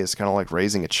a way is kind of like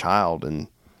raising a child,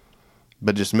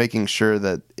 but just making sure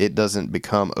that it doesn't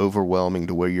become overwhelming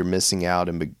to where you're missing out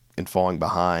and falling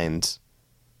behind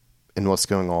in what's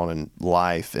going on in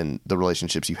life and the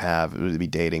relationships you have. It would be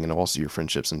dating and also your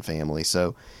friendships and family.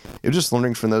 So it was just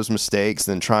learning from those mistakes,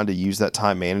 then trying to use that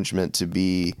time management to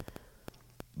be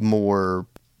more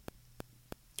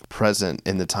present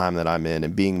in the time that I'm in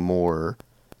and being more,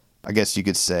 I guess you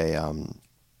could say,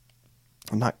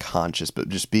 not conscious, but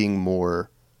just being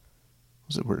more,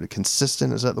 what's the word?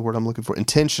 Consistent? Is that the word I'm looking for?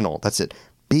 Intentional. That's it.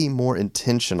 Be more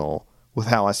intentional with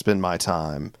how I spend my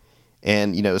time.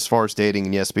 And, you know, as far as dating,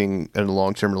 and yes, being in a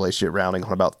long-term relationship rounding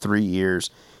on about 3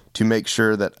 years, to make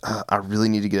sure that I really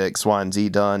need to get X, Y, and Z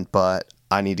done, but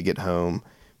I need to get home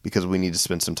because we need to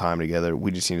spend some time together.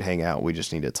 We just need to hang out. We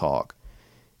just need to talk.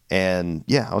 And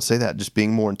yeah, I would say that, just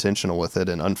being more intentional with it.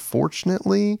 And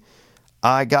unfortunately,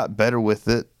 I got better with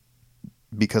it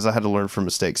because I had to learn from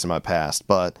mistakes in my past.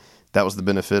 But that was the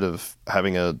benefit of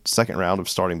having a second round of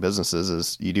starting businesses,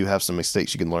 is you do have some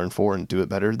mistakes you can learn for and do it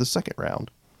better the second round.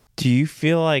 Do you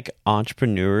feel like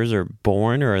entrepreneurs are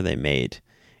born or are they made?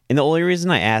 And the only reason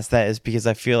I ask that is because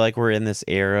I feel like we're in this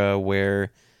era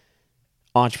where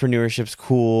entrepreneurship's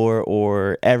cool,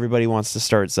 or everybody wants to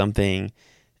start something.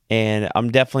 And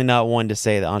I'm definitely not one to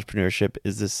say that entrepreneurship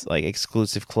is this like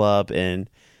exclusive club and,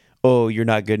 oh, you're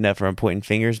not good enough, or I'm pointing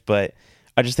fingers. But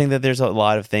I just think that there's a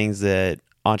lot of things that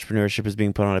entrepreneurship is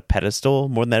being put on a pedestal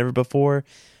more than ever before.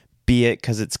 Be it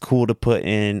because it's cool to put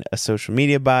in a social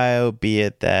media bio, be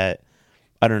it that,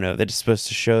 I don't know, that it's supposed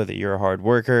to show that you're a hard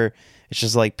worker. It's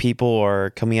just like people are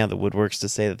coming out of the woodworks to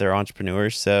say that they're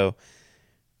entrepreneurs. So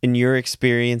in your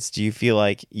experience, do you feel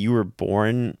like you were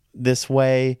born this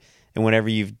way, and whenever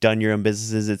you've done your own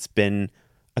businesses, it's been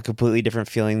a completely different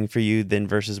feeling for you than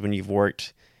versus when you've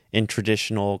worked in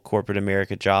traditional corporate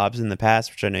America jobs in the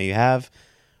past, which I know you have?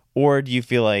 Or do you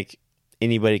feel like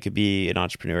anybody could be an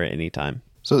entrepreneur at any time?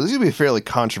 So this is going to be a fairly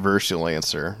controversial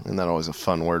answer, and that's always a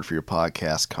fun word for your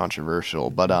podcast, controversial.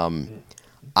 But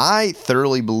I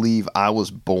thoroughly believe I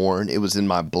was born. It was in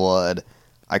my blood.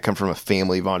 I come from a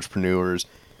family of entrepreneurs.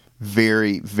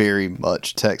 Very, very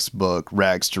much textbook,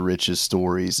 rags to riches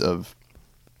stories of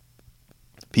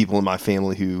people in my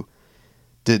family who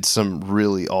did some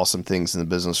really awesome things in the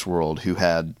business world, who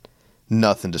had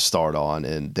nothing to start on,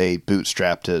 and they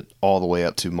bootstrapped it all the way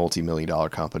up to multi-million-dollar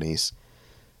companies.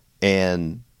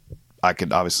 And I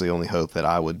could obviously only hope that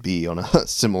I would be on a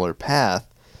similar path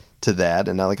to that.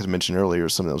 And like I mentioned earlier, it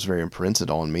was something that was very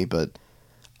imprinted on me. But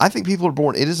I think people are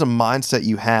born. It is a mindset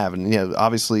you have. And, you know,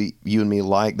 obviously you and me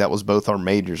that was both our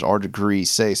majors, our degrees,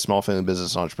 say small family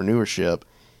business entrepreneurship.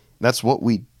 That's what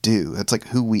we do. That's like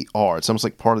who we are. It's almost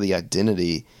like part of the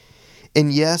identity.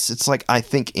 And yes, it's like I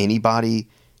think anybody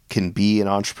can be an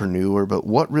entrepreneur, but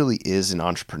what really is an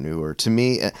entrepreneur? To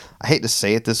me, I hate to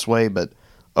say it this way, but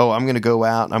I'm going to go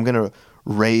out and I'm going to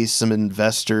raise some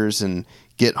investors and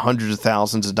get hundreds of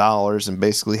thousands of dollars and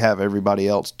basically have everybody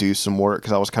else do some work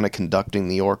because I was kind of conducting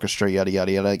the orchestra, yada,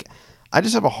 yada, yada. Like, I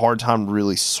just have a hard time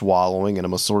really swallowing and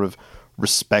I'm a sort of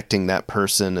respecting that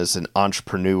person as an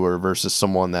entrepreneur versus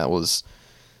someone that was,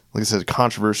 like I said, a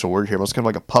controversial word here, but it's kind of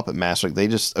like a puppet master. Like they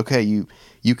just, okay,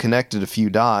 you connected a few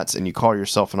dots and you call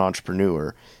yourself an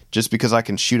entrepreneur. Just because I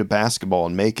can shoot a basketball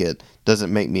and make it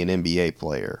doesn't make me an NBA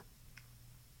player.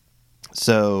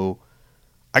 So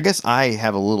I guess I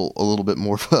have a little bit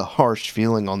more of a harsh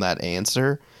feeling on that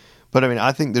answer. But I mean,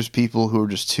 I think there's people who are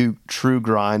just true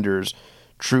grinders,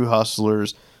 true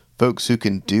hustlers, folks who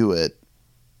can do it.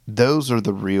 Those are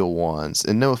the real ones.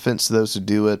 And no offense to those who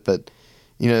do it, but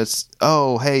it's,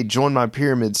 hey, join my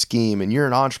pyramid scheme and you're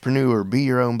an entrepreneur, be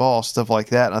your own boss, stuff like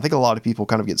that. And I think a lot of people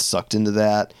kind of get sucked into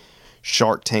that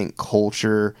Shark Tank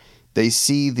culture. They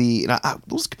see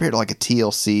let's compare it to like a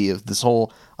TLC of this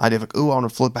whole idea of like, I want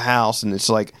to flip a house. And it's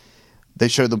like they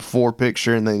show the before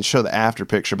picture and they show the after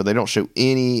picture, but they don't show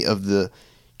any of the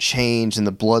change and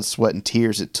the blood, sweat, and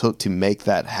tears it took to make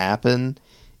that happen.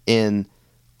 And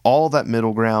all that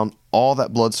middle ground, all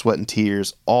that blood, sweat, and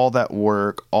tears, all that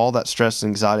work, all that stress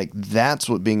and anxiety, that's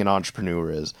what being an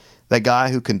entrepreneur is. That guy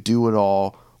who can do it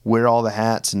all, wear all the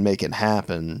hats, and make it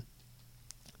happen.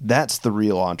 That's the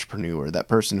real entrepreneur, that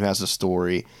person who has a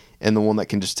story and the one that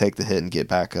can just take the hit and get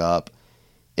back up.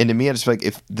 And to me, I just feel like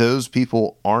if those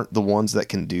people aren't the ones that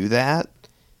can do that,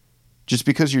 just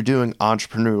because you're doing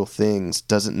entrepreneurial things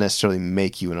doesn't necessarily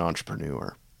make you an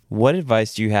entrepreneur. What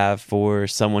advice do you have for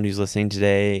someone who's listening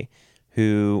today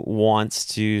who wants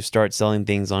to start selling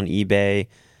things on eBay,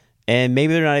 and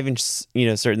maybe they're not even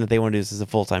certain that they want to do this as a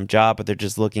full-time job, but they're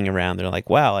just looking around. They're like,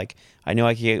 wow, like I know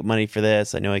I can get money for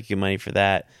this. I know I can get money for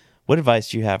that. What advice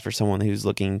do you have for someone who's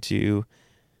looking to,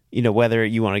 whether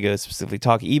you want to go specifically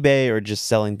talk eBay or just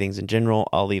selling things in general?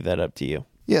 I'll leave that up to you.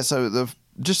 Yeah, so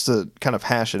just to kind of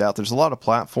hash it out, there's a lot of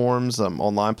platforms,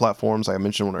 online platforms. I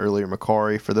mentioned one earlier,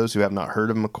 Mercari. For those who have not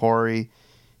heard of Mercari,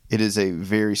 it is a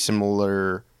very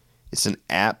similar, it's an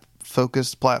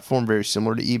app-focused platform, very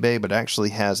similar to eBay, but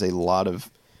actually has a lot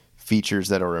of features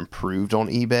that are improved on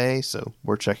eBay, so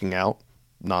we're checking out.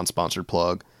 Non-sponsored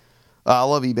plug. I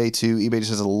love eBay too. eBay just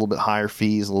has a little bit higher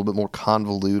fees, a little bit more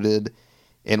convoluted,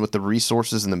 and with the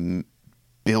resources and the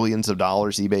billions of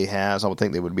dollars eBay has, I would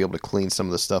think they would be able to clean some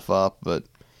of the stuff up, but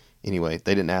anyway,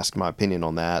 they didn't ask my opinion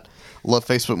on that. Love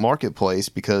Facebook Marketplace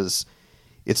because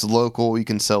it's local, you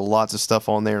can sell lots of stuff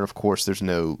on there, and of course there's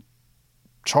no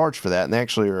charge for that, and they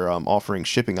actually are offering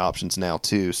shipping options now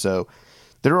too, so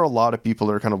there are a lot of people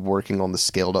that are kind of working on the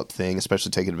scaled up thing,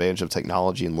 especially taking advantage of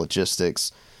technology and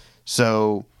logistics.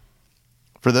 So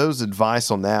for those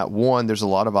advice on that, one, there's a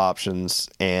lot of options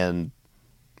and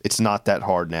it's not that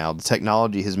hard now. The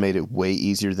technology has made it way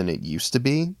easier than it used to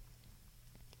be.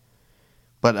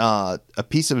 But a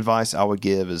piece of advice I would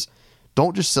give is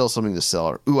don't just sell something to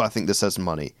sell. Ooh, I think this has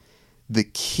money. The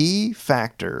key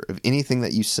factor of anything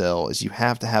that you sell is you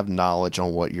have to have knowledge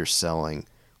on what you're selling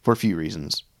for a few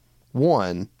reasons.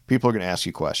 One, people are going to ask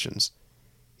you questions.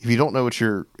 If you don't know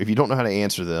how to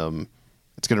answer them,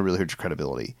 it's going to really hurt your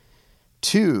credibility.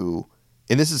 Two,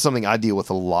 and this is something I deal with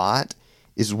a lot,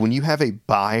 is when you have a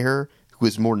buyer who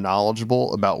is more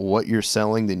knowledgeable about what you're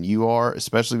selling than you are,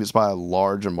 especially if it's by a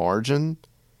large margin,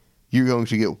 you're going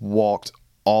to get walked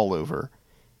all over.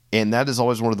 And that is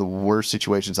always one of the worst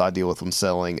situations I deal with when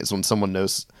selling, is when someone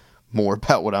knows more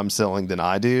about what I'm selling than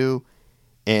I do.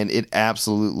 And it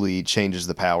absolutely changes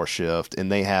the power shift,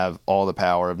 and they have all the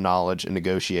power of knowledge and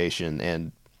negotiation.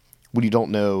 And when you don't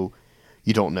know,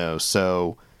 you don't know.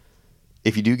 So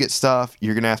if you do get stuff,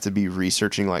 you're going to have to be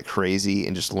researching like crazy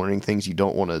and just learning things you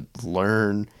don't want to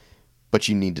learn, but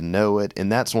you need to know it.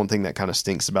 And that's one thing that kind of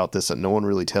stinks about this, that no one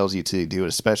really tells you to do it,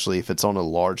 especially if it's on a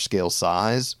large scale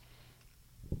size.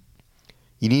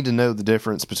 You need to know the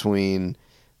difference between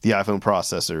the iPhone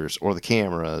processors or the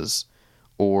cameras,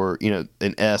 or,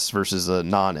 an S versus a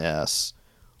non-S,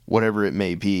 whatever it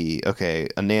may be. Okay,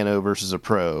 a Nano versus a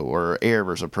Pro, or Air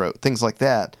versus a Pro, things like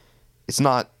that. It's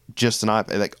not just an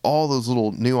iPad. Like, all those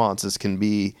little nuances can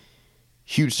be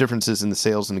huge differences in the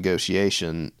sales and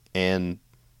negotiation, and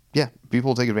yeah, people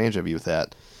will take advantage of you with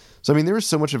that. So, I mean, there is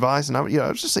so much advice, and I would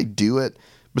just say do it,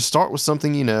 but start with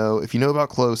something you know. If you know about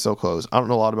clothes, sell clothes. I don't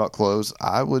know a lot about clothes.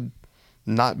 I would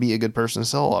not be a good person to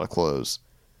sell a lot of clothes,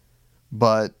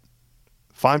 but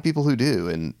find people who do,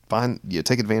 and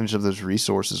take advantage of those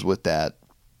resources with that.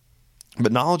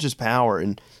 But knowledge is power,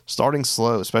 and starting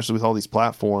slow, especially with all these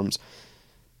platforms.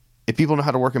 if people know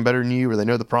how to work them better than you, or they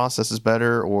know the process is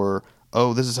better, or,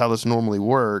 oh, this is how this normally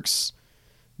works,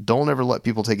 don't ever let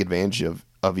people take advantage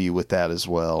of you with that as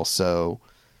well. So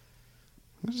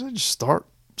just start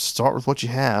with what you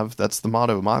have. That's the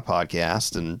motto of my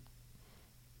podcast. And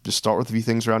just start with a few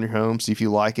things around your home. See if you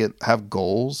like it. Have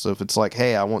goals. So if it's like,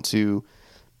 hey, I want to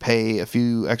pay a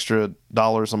few extra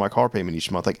dollars on my car payment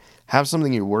each month, like, have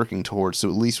something you're working towards. So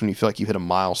at least when you feel like you hit a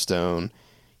milestone,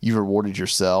 you rewarded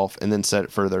yourself, and then set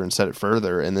it further and set it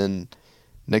further. And then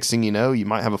next thing you know, you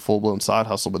might have a full-blown side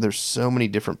hustle. But there's so many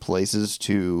different places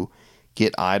to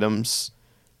get items.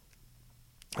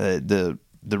 The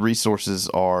resources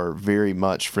are very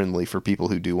much friendly for people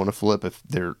who do want to flip, if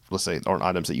they're, let's say, aren't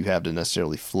items that you have to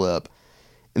necessarily flip.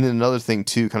 And then another thing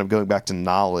too, kind of going back to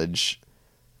knowledge,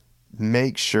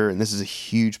 make sure, and this is a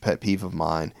huge pet peeve of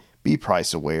mine, be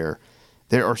price aware.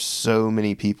 There are so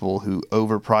many people who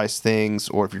overprice things,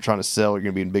 or if you're trying to sell, you're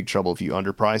going to be in big trouble if you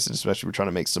underprice it, especially if you're trying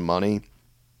to make some money.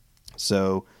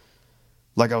 So,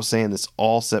 like I was saying, it's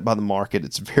all set by the market.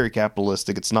 It's very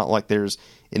capitalistic. It's not like there's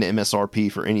an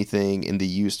MSRP for anything in the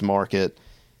used market.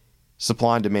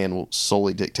 Supply and demand will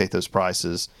solely dictate those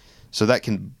prices. So that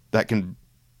can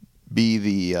be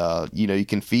the, you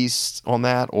can feast on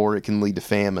that, or it can lead to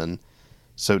famine.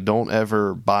 So don't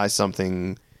ever buy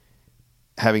something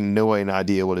having no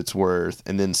idea what it's worth,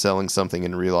 and then selling something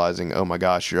and realizing, oh my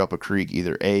gosh, you're up a creek,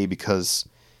 either A, because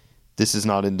this is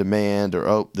not in demand, or,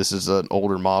 oh, this is an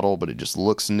older model, but it just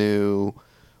looks new,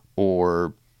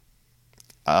 or,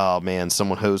 oh man,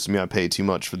 someone hosed me, I paid too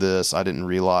much for this, I didn't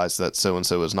realize that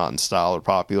so-and-so is not in style or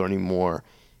popular anymore,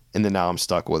 and then now I'm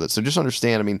stuck with it. So just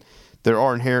understand, I mean, there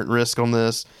are inherent risks on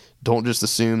this. Don't just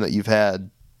assume that you've had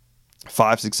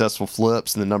 5 successful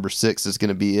flips and the number 6 is going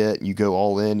to be it. You go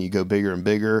all in, you go bigger and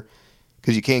bigger,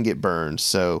 because you can get burned.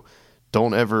 So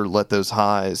don't ever let those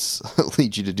highs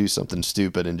lead you to do something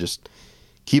stupid, and just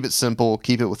keep it simple,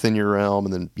 keep it within your realm.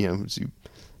 And then, as you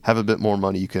have a bit more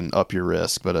money, you can up your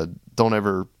risk, but don't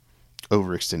ever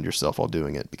overextend yourself while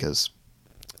doing it, because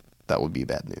that would be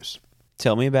bad news.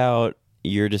 Tell me about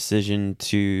your decision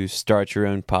to start your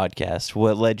own podcast.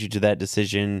 What led you to that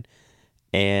decision?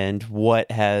 And what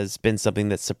has been something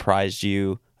that surprised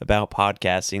you about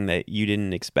podcasting that you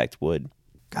didn't expect would?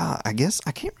 God, I guess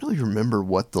I can't really remember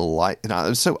what the light. And it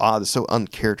was so odd. It's so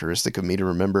uncharacteristic of me to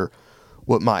remember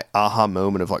what my aha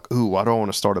moment of, like, ooh, why do I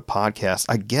want to start a podcast?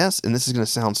 I guess, and this is going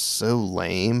to sound so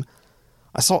lame,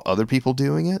 I saw other people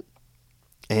doing it,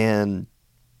 and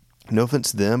no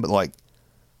offense to them, but like,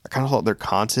 I kind of thought their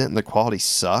content and their quality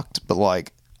sucked, but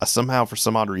like, I somehow, for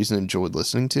some odd reason, enjoyed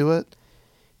listening to it.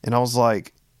 And I was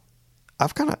like,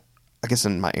 I've kind of, I guess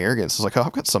in my arrogance, I was like, oh,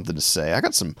 I've got something to say. I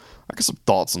got some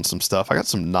thoughts on some stuff. I got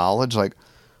some knowledge. Like,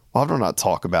 why do I not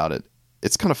talk about it?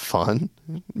 It's kind of fun.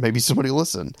 Maybe somebody will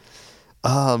listen.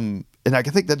 And I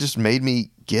think that just made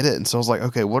me get it. And so I was like,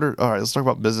 okay, all right, let's talk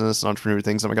about business and entrepreneur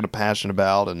things I'm kind of passionate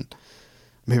about. And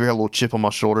maybe I got a little chip on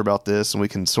my shoulder about this, and we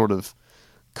can sort of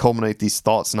culminate these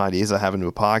thoughts and ideas I have into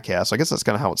a podcast. So I guess that's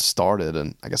kind of how it started.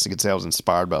 And I guess you could say I was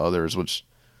inspired by others, which,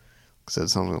 said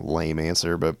something a lame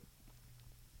answer, but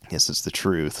I guess it's the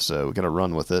truth, so we gotta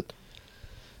run with it.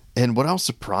 And what I was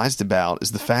surprised about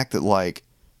is the fact that, like,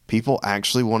 people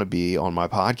actually want to be on my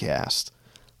podcast.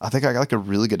 I think I got like a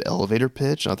really good elevator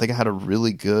pitch, and I think I had a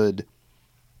really good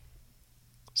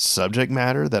subject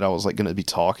matter that I was like going to be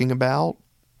talking about.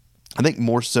 I think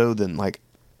more so than I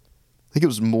think it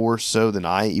was more so than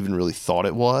I even really thought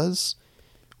it was,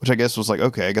 which I guess was like,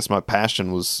 okay, I guess my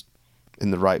passion was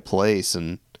in the right place.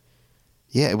 And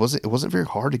yeah, it wasn't very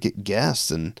hard to get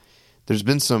guests, and there's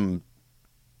been some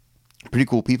pretty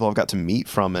cool people I've got to meet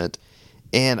from it.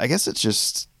 And I guess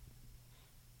it's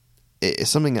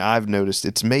something I've noticed.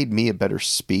 It's made me a better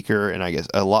speaker, and I guess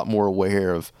a lot more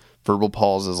aware of verbal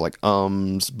pauses, like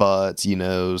ums, buts,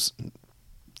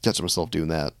 catch myself doing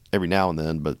that every now and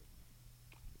then, but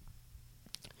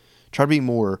try to be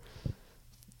more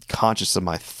conscious of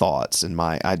my thoughts and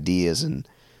my ideas. And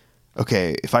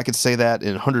okay, if I could say that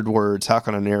in 100 words, how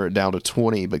can I narrow it down to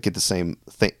 20 but get the same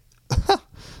thing,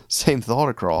 same thought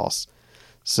across?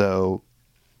 So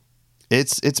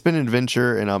it's been an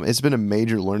adventure, and it's been a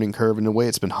major learning curve. In a way,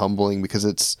 it's been humbling because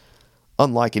it's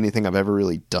unlike anything I've ever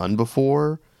really done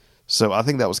before. So I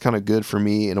think that was kind of good for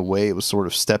me. In a way, it was sort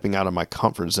of stepping out of my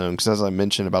comfort zone, because as I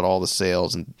mentioned about all the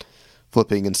sales and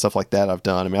flipping and stuff like that I've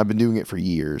done, I mean, I've been doing it for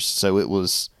years, so it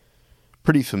was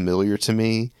pretty familiar to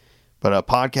me. But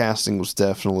podcasting was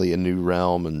definitely a new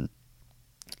realm, and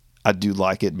I do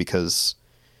like it because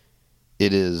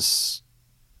it is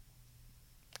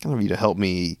kind of to help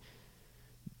me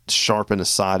sharpen a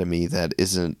side of me that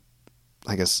isn't,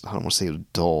 I guess, I don't want to say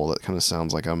dull. That kind of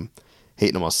sounds like I'm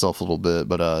hating on myself a little bit,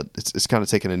 but it's kind of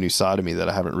taken a new side of me that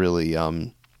I haven't really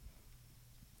done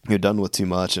with too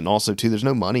much. And also too, there's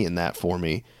no money in that for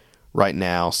me right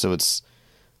now, so it's,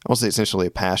 I won't say essentially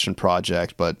a passion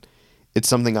project, but it's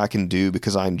something I can do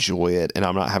because I enjoy it, and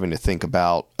I'm not having to think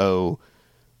about,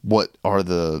 what are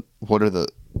the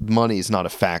money is not a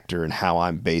factor in how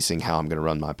I'm basing how I'm going to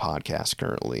run my podcast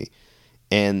currently.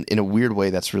 And in a weird way,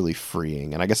 that's really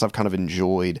freeing. And I guess I've kind of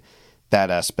enjoyed that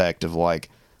aspect of like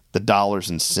the dollars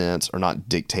and cents are not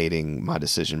dictating my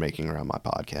decision making around my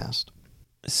podcast.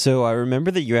 So I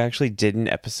remember that you actually did an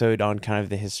episode on kind of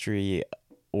the history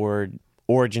or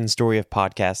origin story of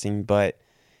podcasting, but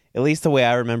at least the way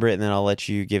I remember it, and then I'll let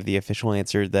you give the official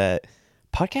answer, that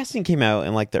podcasting came out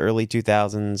in like the early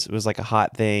 2000s. It was like a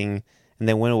hot thing and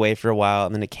then went away for a while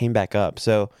and then it came back up.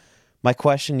 So my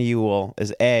question to you all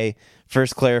is A,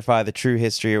 first clarify the true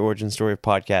history or origin story of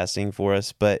podcasting for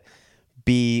us, but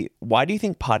B, why do you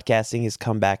think podcasting has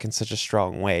come back in such a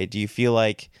strong way? Do you feel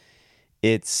like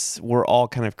we're all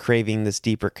kind of craving this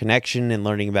deeper connection and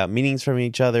learning about meanings from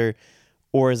each other?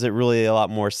 Or is it really a lot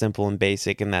more simple and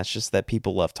basic, and that's just that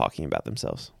people love talking about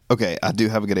themselves? Okay, I do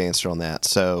have a good answer on that.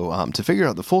 So to figure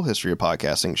out the full history of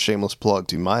podcasting, shameless plug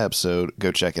to my episode,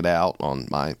 go check it out on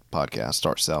my podcast,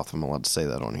 Start South. I'm allowed to say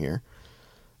that on here.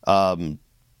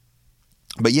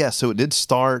 But yeah, so it did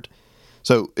start.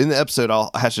 So in the episode,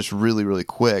 I'll hash this really, really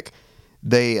quick.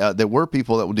 There were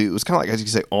people that would do, it was kind of like, as you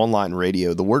could say, online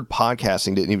radio. The word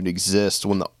podcasting didn't even exist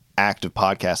when the act of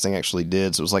podcasting actually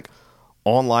did. So it was like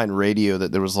online radio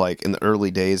that there was like in the early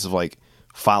days of like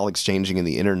file exchanging in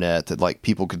the internet that like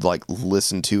people could like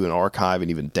listen to and archive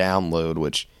and even download,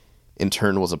 which in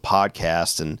turn was a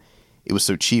podcast, and it was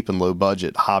so cheap and low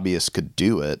budget hobbyists could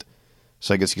do it.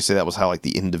 So I guess you could say that was how like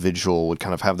the individual would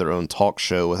kind of have their own talk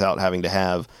show without having to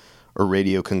have a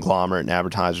radio conglomerate and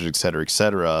advertisers, et cetera, et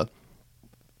cetera.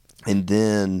 And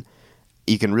then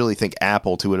you can really thank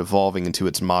Apple to it evolving into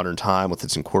its modern time with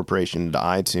its incorporation into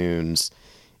iTunes.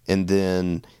 And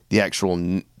then the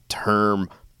actual term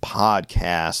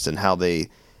podcast and how they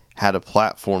had a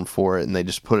platform for it, and they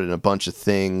just put in a bunch of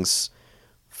things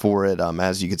for it.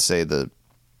 As you could say, the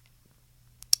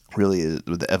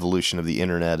evolution of the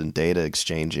internet and data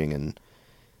exchanging and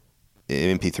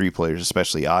MP3 players,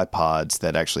 especially iPods,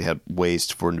 that actually had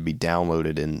ways for them to be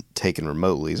downloaded and taken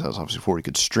remotely. So that was obviously before you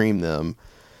could stream them.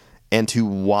 And to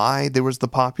why there was the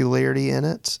popularity in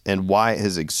it and why it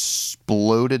has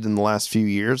exploded in the last few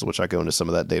years, which I go into some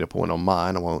of that data point on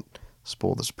mine. I won't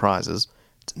spoil the surprises.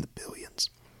 It's in the billions.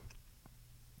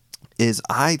 Is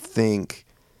I think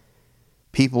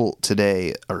people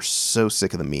today are so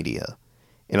sick of the media.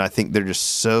 And I think they're just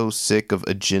so sick of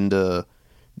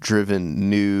agenda-driven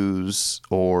news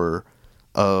or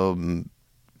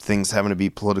things having to be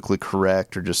politically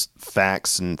correct or just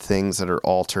facts and things that are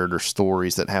altered or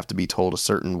stories that have to be told a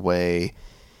certain way.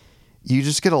 You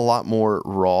just get a lot more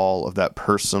raw of that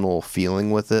personal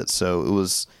feeling with it. So it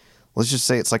was, let's just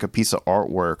say it's like a piece of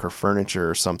artwork or furniture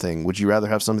or something. Would you rather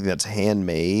have something that's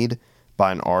handmade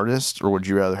by an artist, or would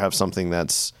you rather have something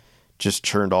that's just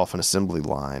churned off an assembly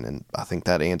line? And I think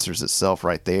that answers itself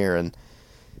right there. And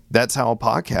that's how a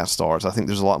podcast starts. I think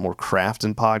there's a lot more craft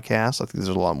in podcasts. I think there's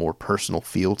a lot more personal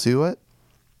feel to it.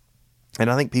 And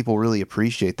I think people really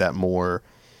appreciate that more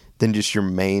than just your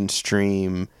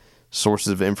mainstream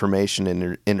sources of information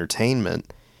and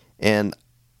entertainment. And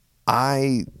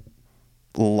I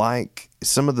like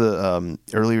some of the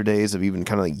earlier days of even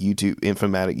kind of like YouTube,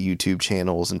 informatic YouTube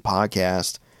channels and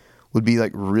podcasts would be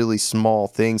like really small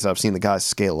things I've seen the guys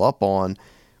scale up on.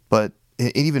 But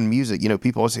even music,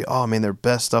 people always say, oh man, their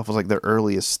best stuff was like their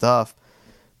earliest stuff,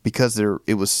 because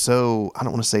it was so, I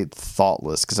don't want to say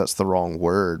thoughtless because that's the wrong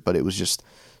word, but it was just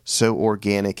so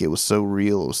organic. It was so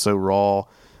real. It was so raw.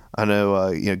 I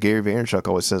know, Gary Vaynerchuk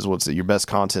always says, what's your best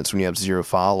content's when you have 0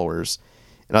 followers.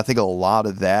 And I think a lot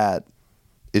of that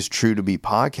is true to be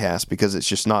podcasts, because it's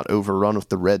just not overrun with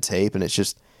the red tape, and it's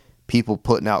just people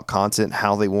putting out content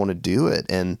how they want to do it.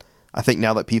 And I think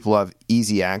now that people have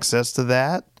easy access to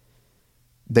that,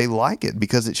 they like it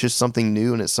because it's just something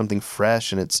new and it's something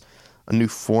fresh and it's a new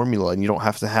formula, and you don't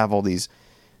have to have all these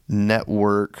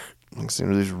network,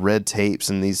 these red tapes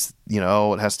and these,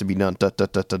 it has to be done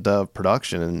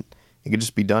production, and it can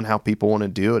just be done how people want to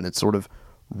do it. And it's sort of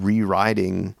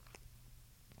rewriting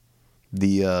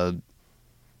the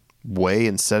way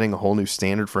and setting a whole new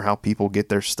standard for how people get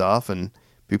their stuff, and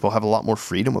people have a lot more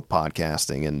freedom with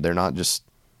podcasting, and they're not just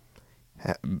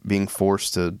being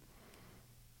forced to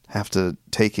have to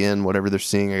take in whatever they're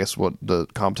seeing. I guess what the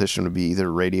competition would be,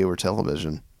 either radio or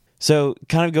television. So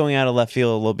kind of going out of left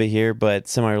field a little bit here, but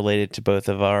semi-related to both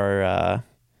of our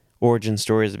origin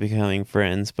stories of becoming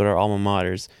friends, but are alma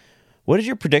maters. What is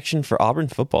your prediction for Auburn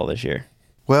football this year?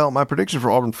 Well, my prediction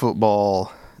for Auburn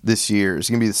football this year is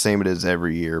going to be the same it is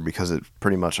every year because it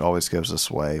pretty much always goes this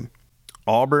way.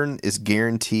 Auburn is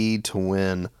guaranteed to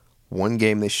win one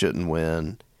game they shouldn't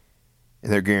win,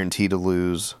 and they're guaranteed to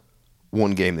lose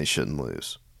one game they shouldn't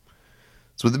lose.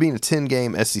 So with it being a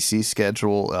 10-game SEC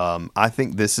schedule, I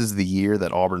think this is the year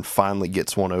that Auburn finally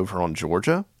gets one over on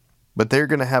Georgia. But they're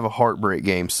going to have a heartbreak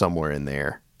game somewhere in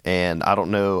there. And I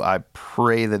don't know, I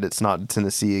pray that it's not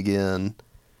Tennessee again.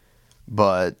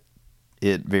 But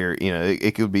it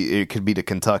could be to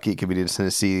Kentucky, it could be to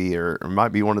Tennessee, or it might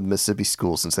be one of the Mississippi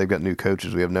schools since they've got new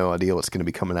coaches. We have no idea what's going to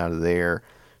be coming out of there.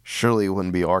 Surely it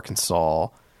wouldn't be Arkansas.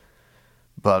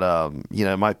 But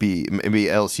it might be maybe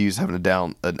LSU's having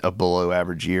a below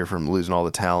average year from losing all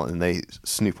the talent, and they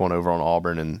snoop one over on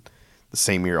Auburn, and the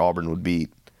same year Auburn would beat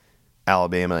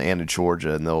Alabama and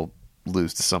Georgia, and they'll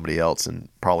lose to somebody else and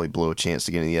probably blow a chance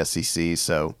to get in the SEC.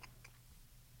 So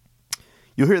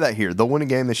you'll hear that here. They'll win a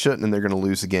game they shouldn't, and they're going to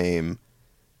lose a game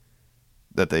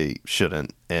that they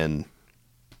shouldn't. And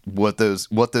what those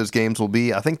games will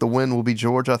be, I think the win will be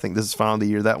Georgia. I think this is finally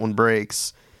the year that one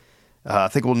breaks. I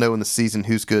think we'll know in the season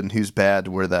who's good and who's bad,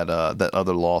 where that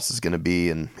other loss is going to be,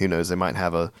 and who knows, they might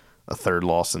have a third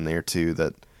loss in there too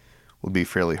that would be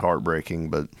fairly heartbreaking.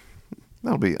 But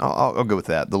that'll be I'll go with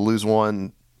that. They'll lose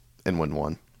one and win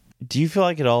one. Do you feel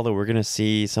like at all that we're going to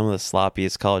see some of the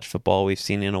sloppiest college football we've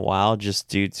seen in a while, just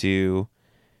due to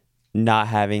not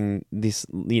having this,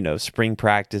 spring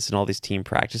practice and all these team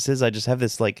practices? I just have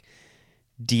this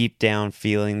deep down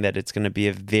feeling that it's going to be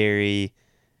a very,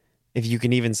 if you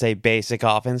can even say, basic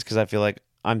offense, because I feel like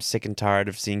I'm sick and tired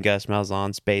of seeing Gus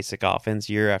Malzahn's basic offense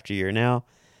year after year now,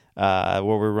 where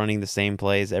we're running the same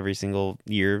plays every single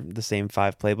year, the same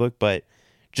 5 playbook. But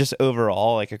just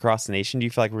overall, across the nation, do you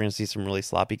feel like we're going to see some really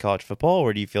sloppy college football,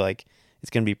 or do you feel like it's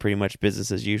going to be pretty much business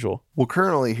as usual? Well,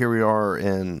 currently here we are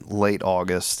in late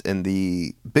August, and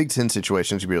the Big Ten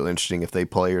situation is going to be really interesting. If they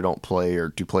play or don't play, or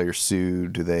do players sue,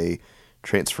 do they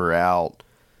transfer out?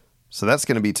 So that's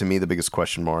going to be, to me, the biggest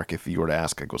question mark. If you were to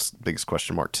ask, what's the biggest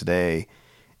question mark today?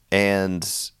 And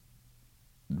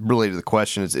related to the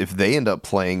question is, if they end up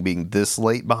playing, being this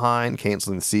late behind,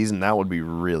 canceling the season, that would be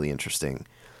really interesting.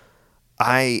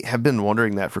 I have been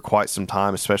wondering that for quite some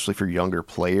time, especially for younger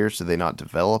players. Do they not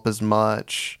develop as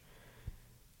much?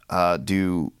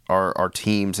 Do our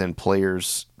teams and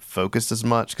players focus as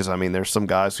much? Because, there's some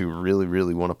guys who really,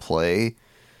 really want to play.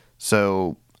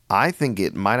 So I think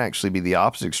it might actually be the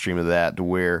opposite extreme of that, to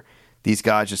where these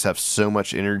guys just have so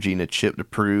much energy and a chip to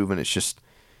prove, and it's just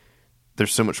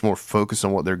there's so much more focus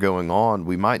on what they're going on.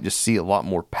 We might just see a lot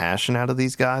more passion out of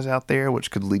these guys out there,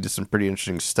 which could lead to some pretty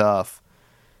interesting stuff.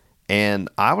 And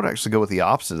I would actually go with the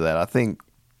opposite of that. I think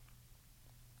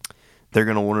they're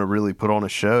going to want to really put on a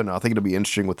show. And I think it'll be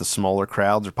interesting with the smaller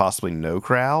crowds or possibly no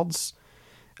crowds.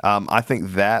 I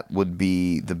think that would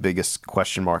be the biggest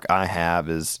question mark I have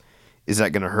is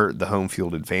that going to hurt the home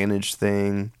field advantage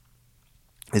thing?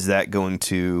 Is that going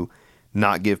to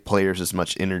not give players as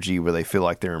much energy where they feel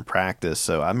like they're in practice?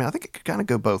 So, I think it could kind of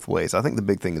go both ways. I think the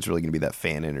big thing is really going to be that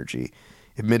fan energy.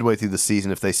 If midway through the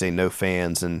season, if they say no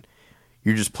fans and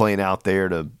you're just playing out there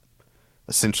to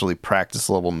essentially practice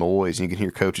level noise, and you can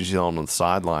hear coaches yelling on the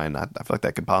sideline, I feel like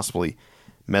that could possibly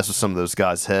mess with some of those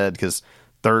guys' head, because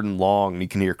 3rd and long, and you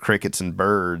can hear crickets and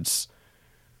birds,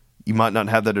 you might not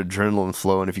have that adrenaline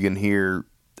flowing if you can hear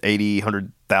 80,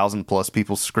 100,000 plus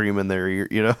people screaming their ear,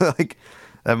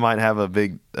 that might have a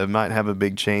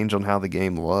big change on how the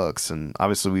game looks. And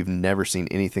obviously we've never seen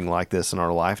anything like this in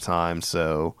our lifetime,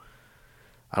 so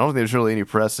I don't think there's really any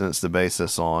precedence to base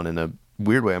this on. In a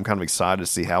weird way, I'm kind of excited to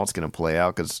see how it's going to play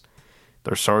out, because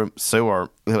there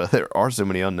are so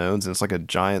many unknowns, and it's like a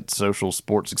giant social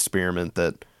sports experiment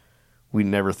that we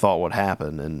never thought would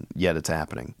happen, and yet it's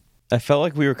happening. I felt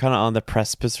like we were kind of on the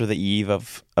precipice or the eve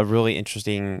of a really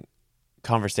interesting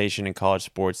conversation in college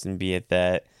sports, and be it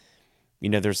that,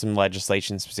 there's some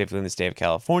legislation specifically in the state of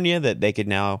California that they could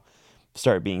now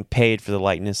start being paid for the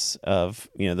likeness of,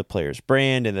 the player's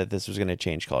brand, and that this was going to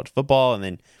change college football. And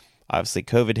then obviously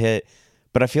COVID hit.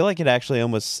 But I feel like it actually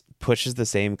almost pushes the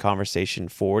same conversation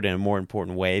forward in a more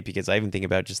important way, because I even think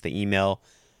about just the email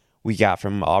we got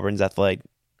from Auburn's athletic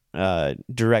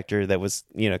director that was,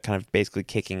 kind of basically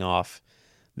kicking off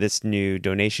this new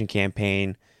donation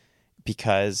campaign,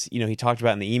 because, he talked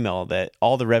about in the email that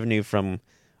all the revenue from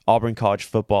Auburn college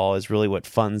football is really what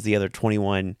funds the other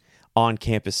 21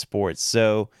 on-campus sports.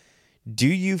 So do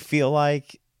you feel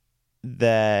like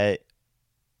that,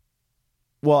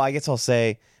 well, I guess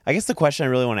the question I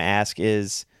really want to ask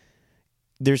is,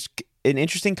 there's an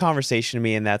interesting conversation to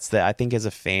me, and that's that I think as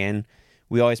a fan,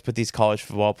 we always put these college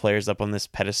football players up on this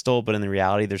pedestal, but in the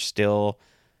reality, there's still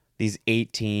these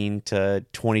 18 to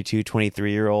 22,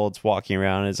 23-year-olds walking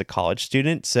around as a college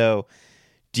student. So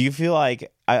do you feel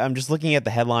like, I'm just looking at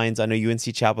the headlines, I know UNC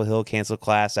Chapel Hill canceled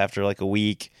class after like a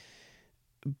week.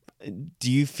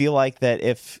 Do you feel like that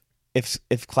if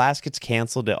class gets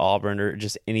canceled at Auburn or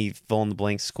just any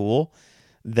fill-in-the-blank school,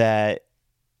 that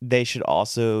they should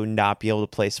also not be able to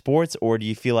play sports? Or do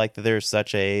you feel like that there's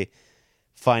such a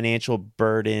financial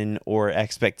burden or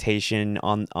expectation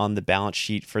on the balance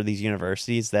sheet for these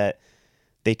universities that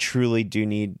they truly do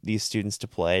need these students to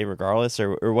play regardless?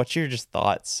 Or what's your just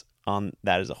thoughts on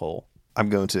that as a whole? I'm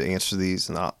going to answer these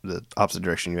in the opposite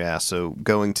direction you asked. So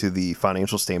going to the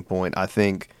financial standpoint, I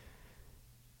think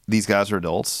these guys are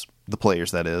adults, the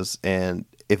players that is, and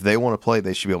if they want to play,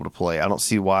 they should be able to play. I don't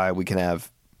see why we can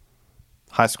have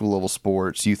high school level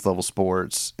sports, youth level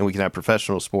sports, and we can have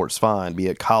professional sports fine. Be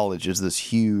at college is this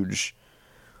huge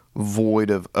void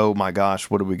of, oh my gosh,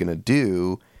 what are we going to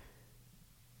do?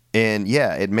 And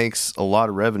yeah, it makes a lot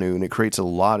of revenue and it creates a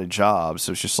lot of jobs.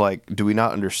 So it's just like, do we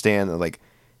not understand that like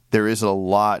there is a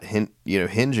lot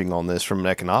hinging on this from an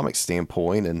economic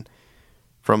standpoint and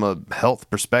from a health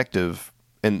perspective?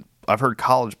 And I've heard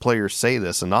college players say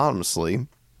this anonymously.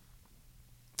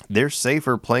 They're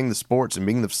safer playing the sports and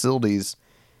being in the facilities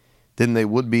than they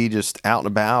would be just out and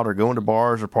about or going to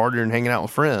bars or partying and hanging out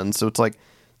with friends. So it's like,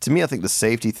 to me, I think the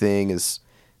safety thing is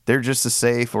they're just as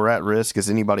safe or at risk as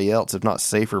anybody else, if not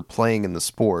safer, playing in the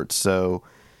sports. So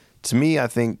to me, I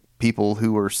think people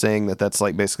who are saying that that's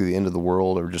like basically the end of the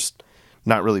world are just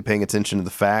not really paying attention to the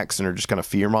facts and are just kind of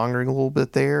fear-mongering a little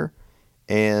bit there.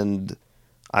 And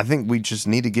I think we just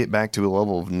need to get back to a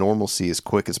level of normalcy as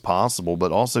quick as possible.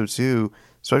 But also, too,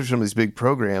 especially some of these big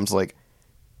programs, like,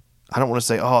 I don't want to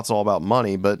say, oh, it's all about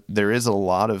money, but there is a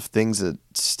lot of things at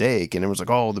stake. And it was like,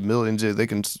 oh, the millions, they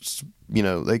can,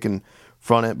 they can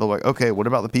front it. But like, okay, what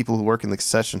about the people who work in the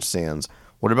concession stands?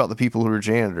 What about the people who are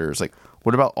janitors? Like,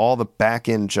 what about all the back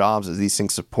end jobs that these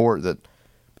things support that,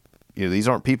 these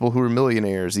aren't people who are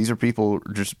millionaires. These are people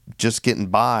just getting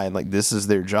by. And like, this is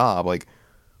their job. Like,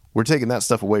 we're taking that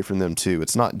stuff away from them too.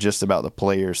 It's not just about the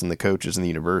players and the coaches and the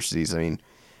universities. I mean,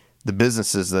 the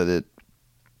businesses that it,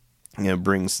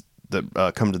 brings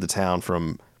that come to the town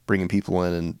from bringing people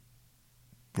in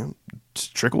and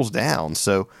trickles down.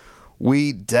 So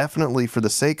we definitely, for the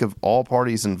sake of all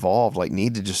parties involved, like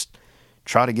need to just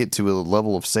try to get to a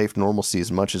level of safe normalcy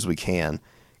as much as we can.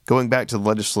 Going back to the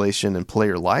legislation and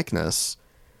player likeness,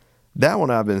 that one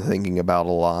I've been thinking about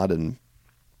a lot. And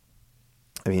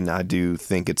I mean, I do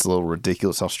think it's a little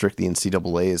ridiculous how strict the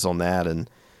NCAA is on that. And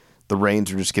the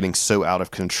reins are just getting so out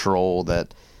of control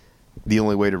that the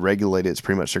only way to regulate it is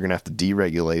pretty much they're going to have to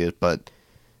deregulate it. But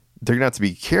they're going to have to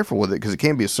be careful with it because it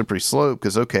can be a slippery slope.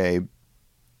 Because, okay,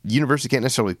 the university can't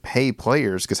necessarily pay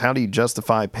players because how do you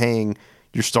justify paying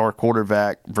your star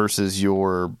quarterback versus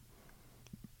your,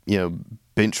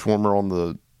 bench warmer on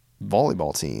the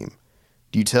volleyball team?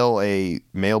 Do you tell a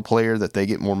male player that they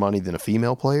get more money than a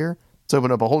female player? It's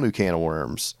opened up a whole new can of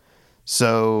worms.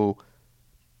 So,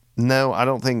 no, I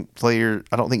don't think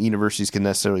universities can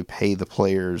necessarily pay the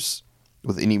players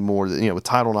with any more. With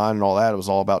Title IX and all that, it was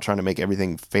all about trying to make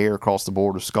everything fair across the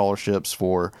board with scholarships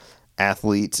for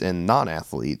athletes and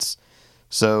non-athletes.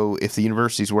 So if the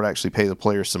universities were to actually pay the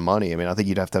players some money, I mean, I think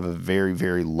you'd have to have a very,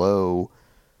 very low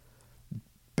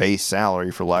base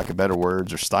salary, for lack of better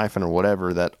words, or stipend or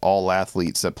whatever, that all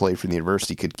athletes that play for the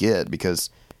university could get, because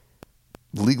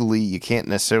legally you can't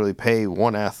necessarily pay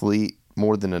one athlete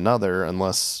more than another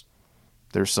unless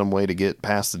there's some way to get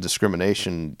past the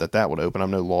discrimination that would open.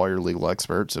 I'm no lawyer, legal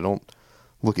expert, so don't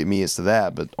look at me as to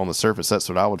that, but on the surface, that's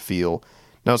what I would feel.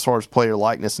 Now, as far as player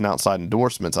likeness and outside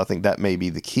endorsements, I think that may be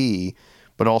the key,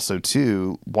 but also,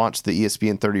 too, watch the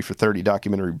ESPN 30 for 30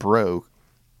 documentary Broke.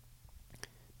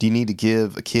 Do you need to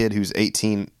give a kid who's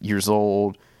 18 years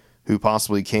old, who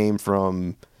possibly came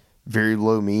from very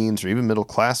low means or even middle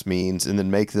class means, and then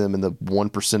make them in the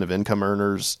 1% of income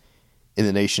earners in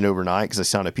the nation overnight because they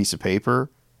signed a piece of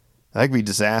paper? That could be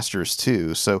disastrous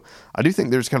too. So I do think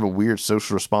there's kind of a weird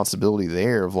social responsibility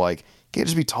there of like, you can't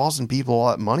just be tossing people all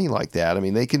that money like that. I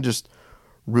mean, they can just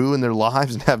ruin their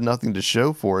lives and have nothing to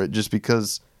show for it just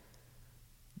because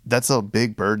that's a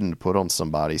big burden to put on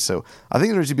somebody. So I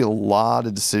think there's going to be a lot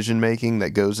of decision making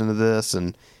that goes into this,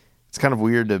 and it's kind of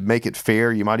weird to make it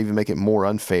fair. You might even make it more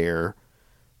unfair.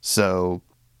 So,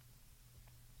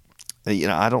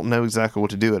 I don't know exactly what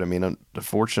to do it. I mean,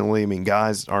 unfortunately,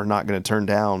 guys are not going to turn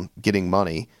down getting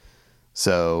money.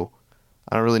 So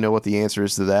I don't really know what the answer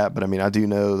is to that, but I mean, I do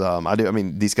know, I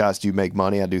mean, these guys do make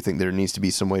money. I do think there needs to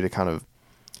be some way to kind of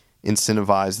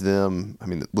incentivize them. I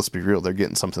mean, let's be real, they're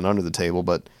getting something under the table,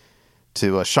 but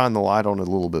to shine the light on it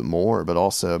a little bit more. But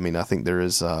also, I mean, I think there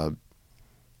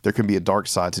can be a dark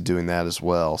side to doing that as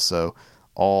well. So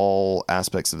all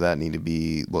aspects of that need to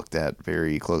be looked at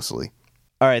very closely.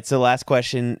 All right, so last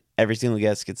question. Every single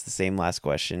guest gets the same last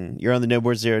question. You're on the No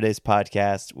More 0 Days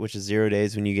podcast, which is 0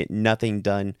 days when you get nothing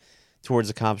done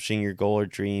towards accomplishing your goal or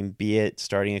dream, be it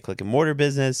starting a click and mortar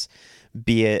business,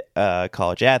 be it a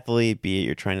college athlete, be it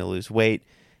you're trying to lose weight.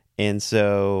 And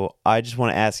so I just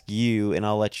want to ask you, and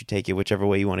I'll let you take it whichever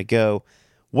way you want to go.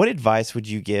 What advice would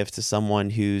you give to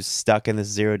someone who's stuck in this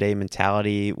 0 day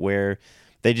mentality where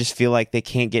they just feel like they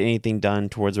can't get anything done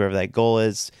towards wherever that goal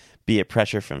is, be it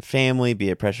pressure from family,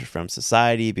 be it pressure from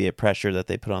society, be it pressure that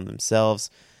they put on themselves?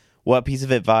 What piece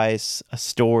of advice, a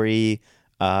story,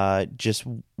 just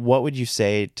what would you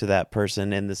say to that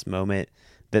person in this moment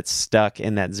that's stuck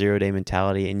in that 0 day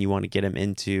mentality and you want to get them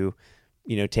into,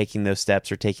 taking those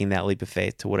steps or taking that leap of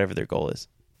faith to whatever their goal is?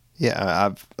 Yeah,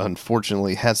 I've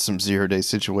unfortunately had some 0 day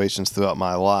situations throughout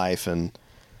my life, and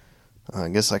I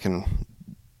guess I can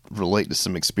relate to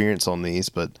some experience on these,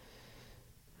 but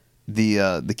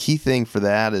the key thing for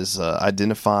that is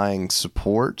identifying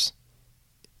support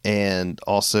and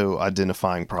also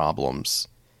identifying problems,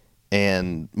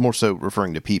 and more so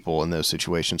referring to people in those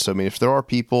situations. So, I mean, if there are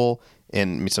people,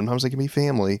 and I mean, sometimes they can be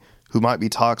family, who might be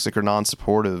toxic or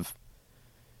non-supportive,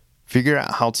 figure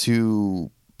out how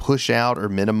to push out or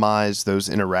minimize those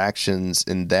interactions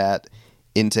and that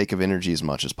intake of energy as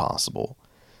much as possible.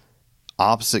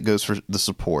 Opposite goes for the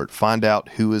support. Find out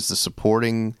who is the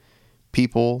supporting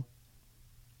people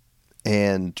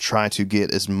and try to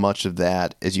get as much of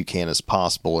that as you can as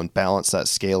possible and balance that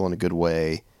scale in a good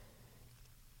way.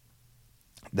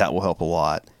 That will help a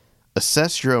lot.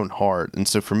 Assess your own heart. And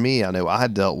so for me, I know I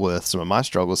had dealt with some of my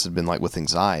struggles had been like with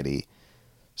anxiety.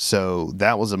 So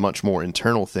that was a much more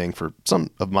internal thing for some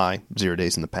of my 0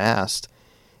 days in the past.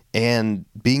 And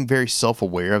being very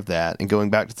self-aware of that and going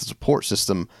back to the support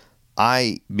system,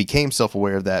 I became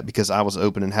self-aware of that because I was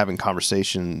open and having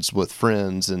conversations with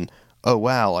friends and, oh,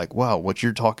 wow, what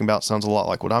you're talking about sounds a lot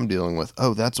like what I'm dealing with.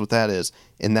 Oh, that's what that is.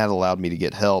 And that allowed me to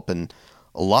get help. And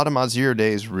a lot of my 0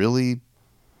 days really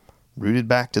rooted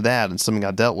back to that and something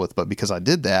I dealt with. But because I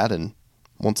did that and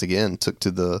once again took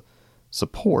to the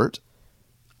support,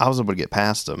 I was able to get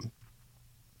past them.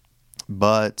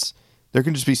 But there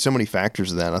can just be so many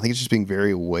factors of that. I think it's just being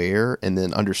very aware and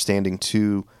then understanding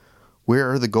too,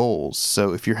 where are the goals?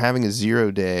 So if you're having a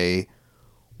 0 day,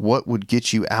 what would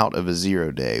get you out of a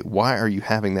 0 day? Why are you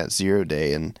having that 0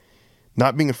 day? And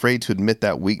not being afraid to admit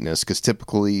that weakness, because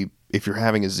typically if you're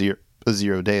having a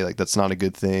zero day, like that's not a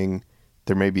good thing.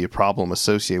 There may be a problem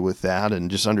associated with that,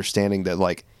 and just understanding that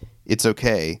like it's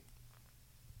okay.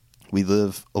 We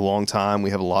live a long time.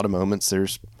 We have a lot of moments.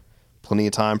 There's plenty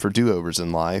of time for do-overs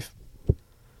in life.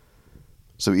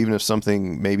 So even if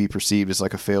something may be perceived as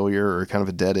like a failure or kind of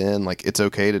a dead end, like it's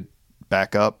okay to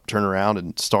back up, turn around,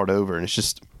 and start over. And it's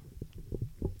just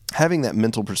having that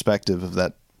mental perspective of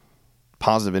that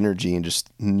positive energy and just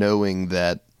knowing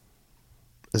that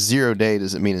a 0 day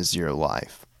doesn't mean a 0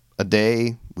 life. A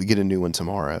day, we get a new one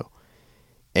tomorrow.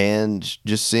 And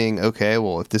just seeing, okay,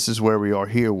 well, if this is where we are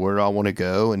here, where do I want to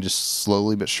go? And just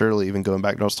slowly but surely, even going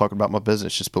back to what I was talking about my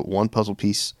business, just put one puzzle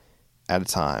piece at a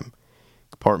time.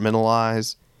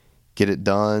 Compartmentalize, get it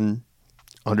done,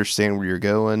 understand where you're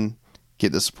going,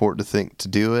 get the support to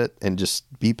do it, and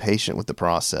just be patient with the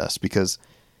process, because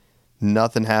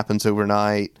nothing happens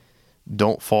overnight.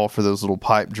 Don't fall for those little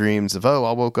pipe dreams of, oh,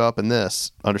 I woke up and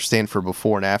this. Understand for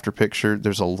before and after picture,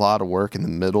 there's a lot of work in the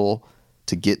middle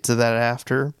to get to that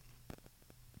after,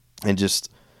 and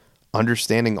just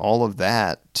understanding all of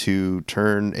that to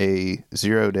turn a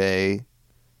 0 day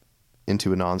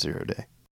into a non-0 day.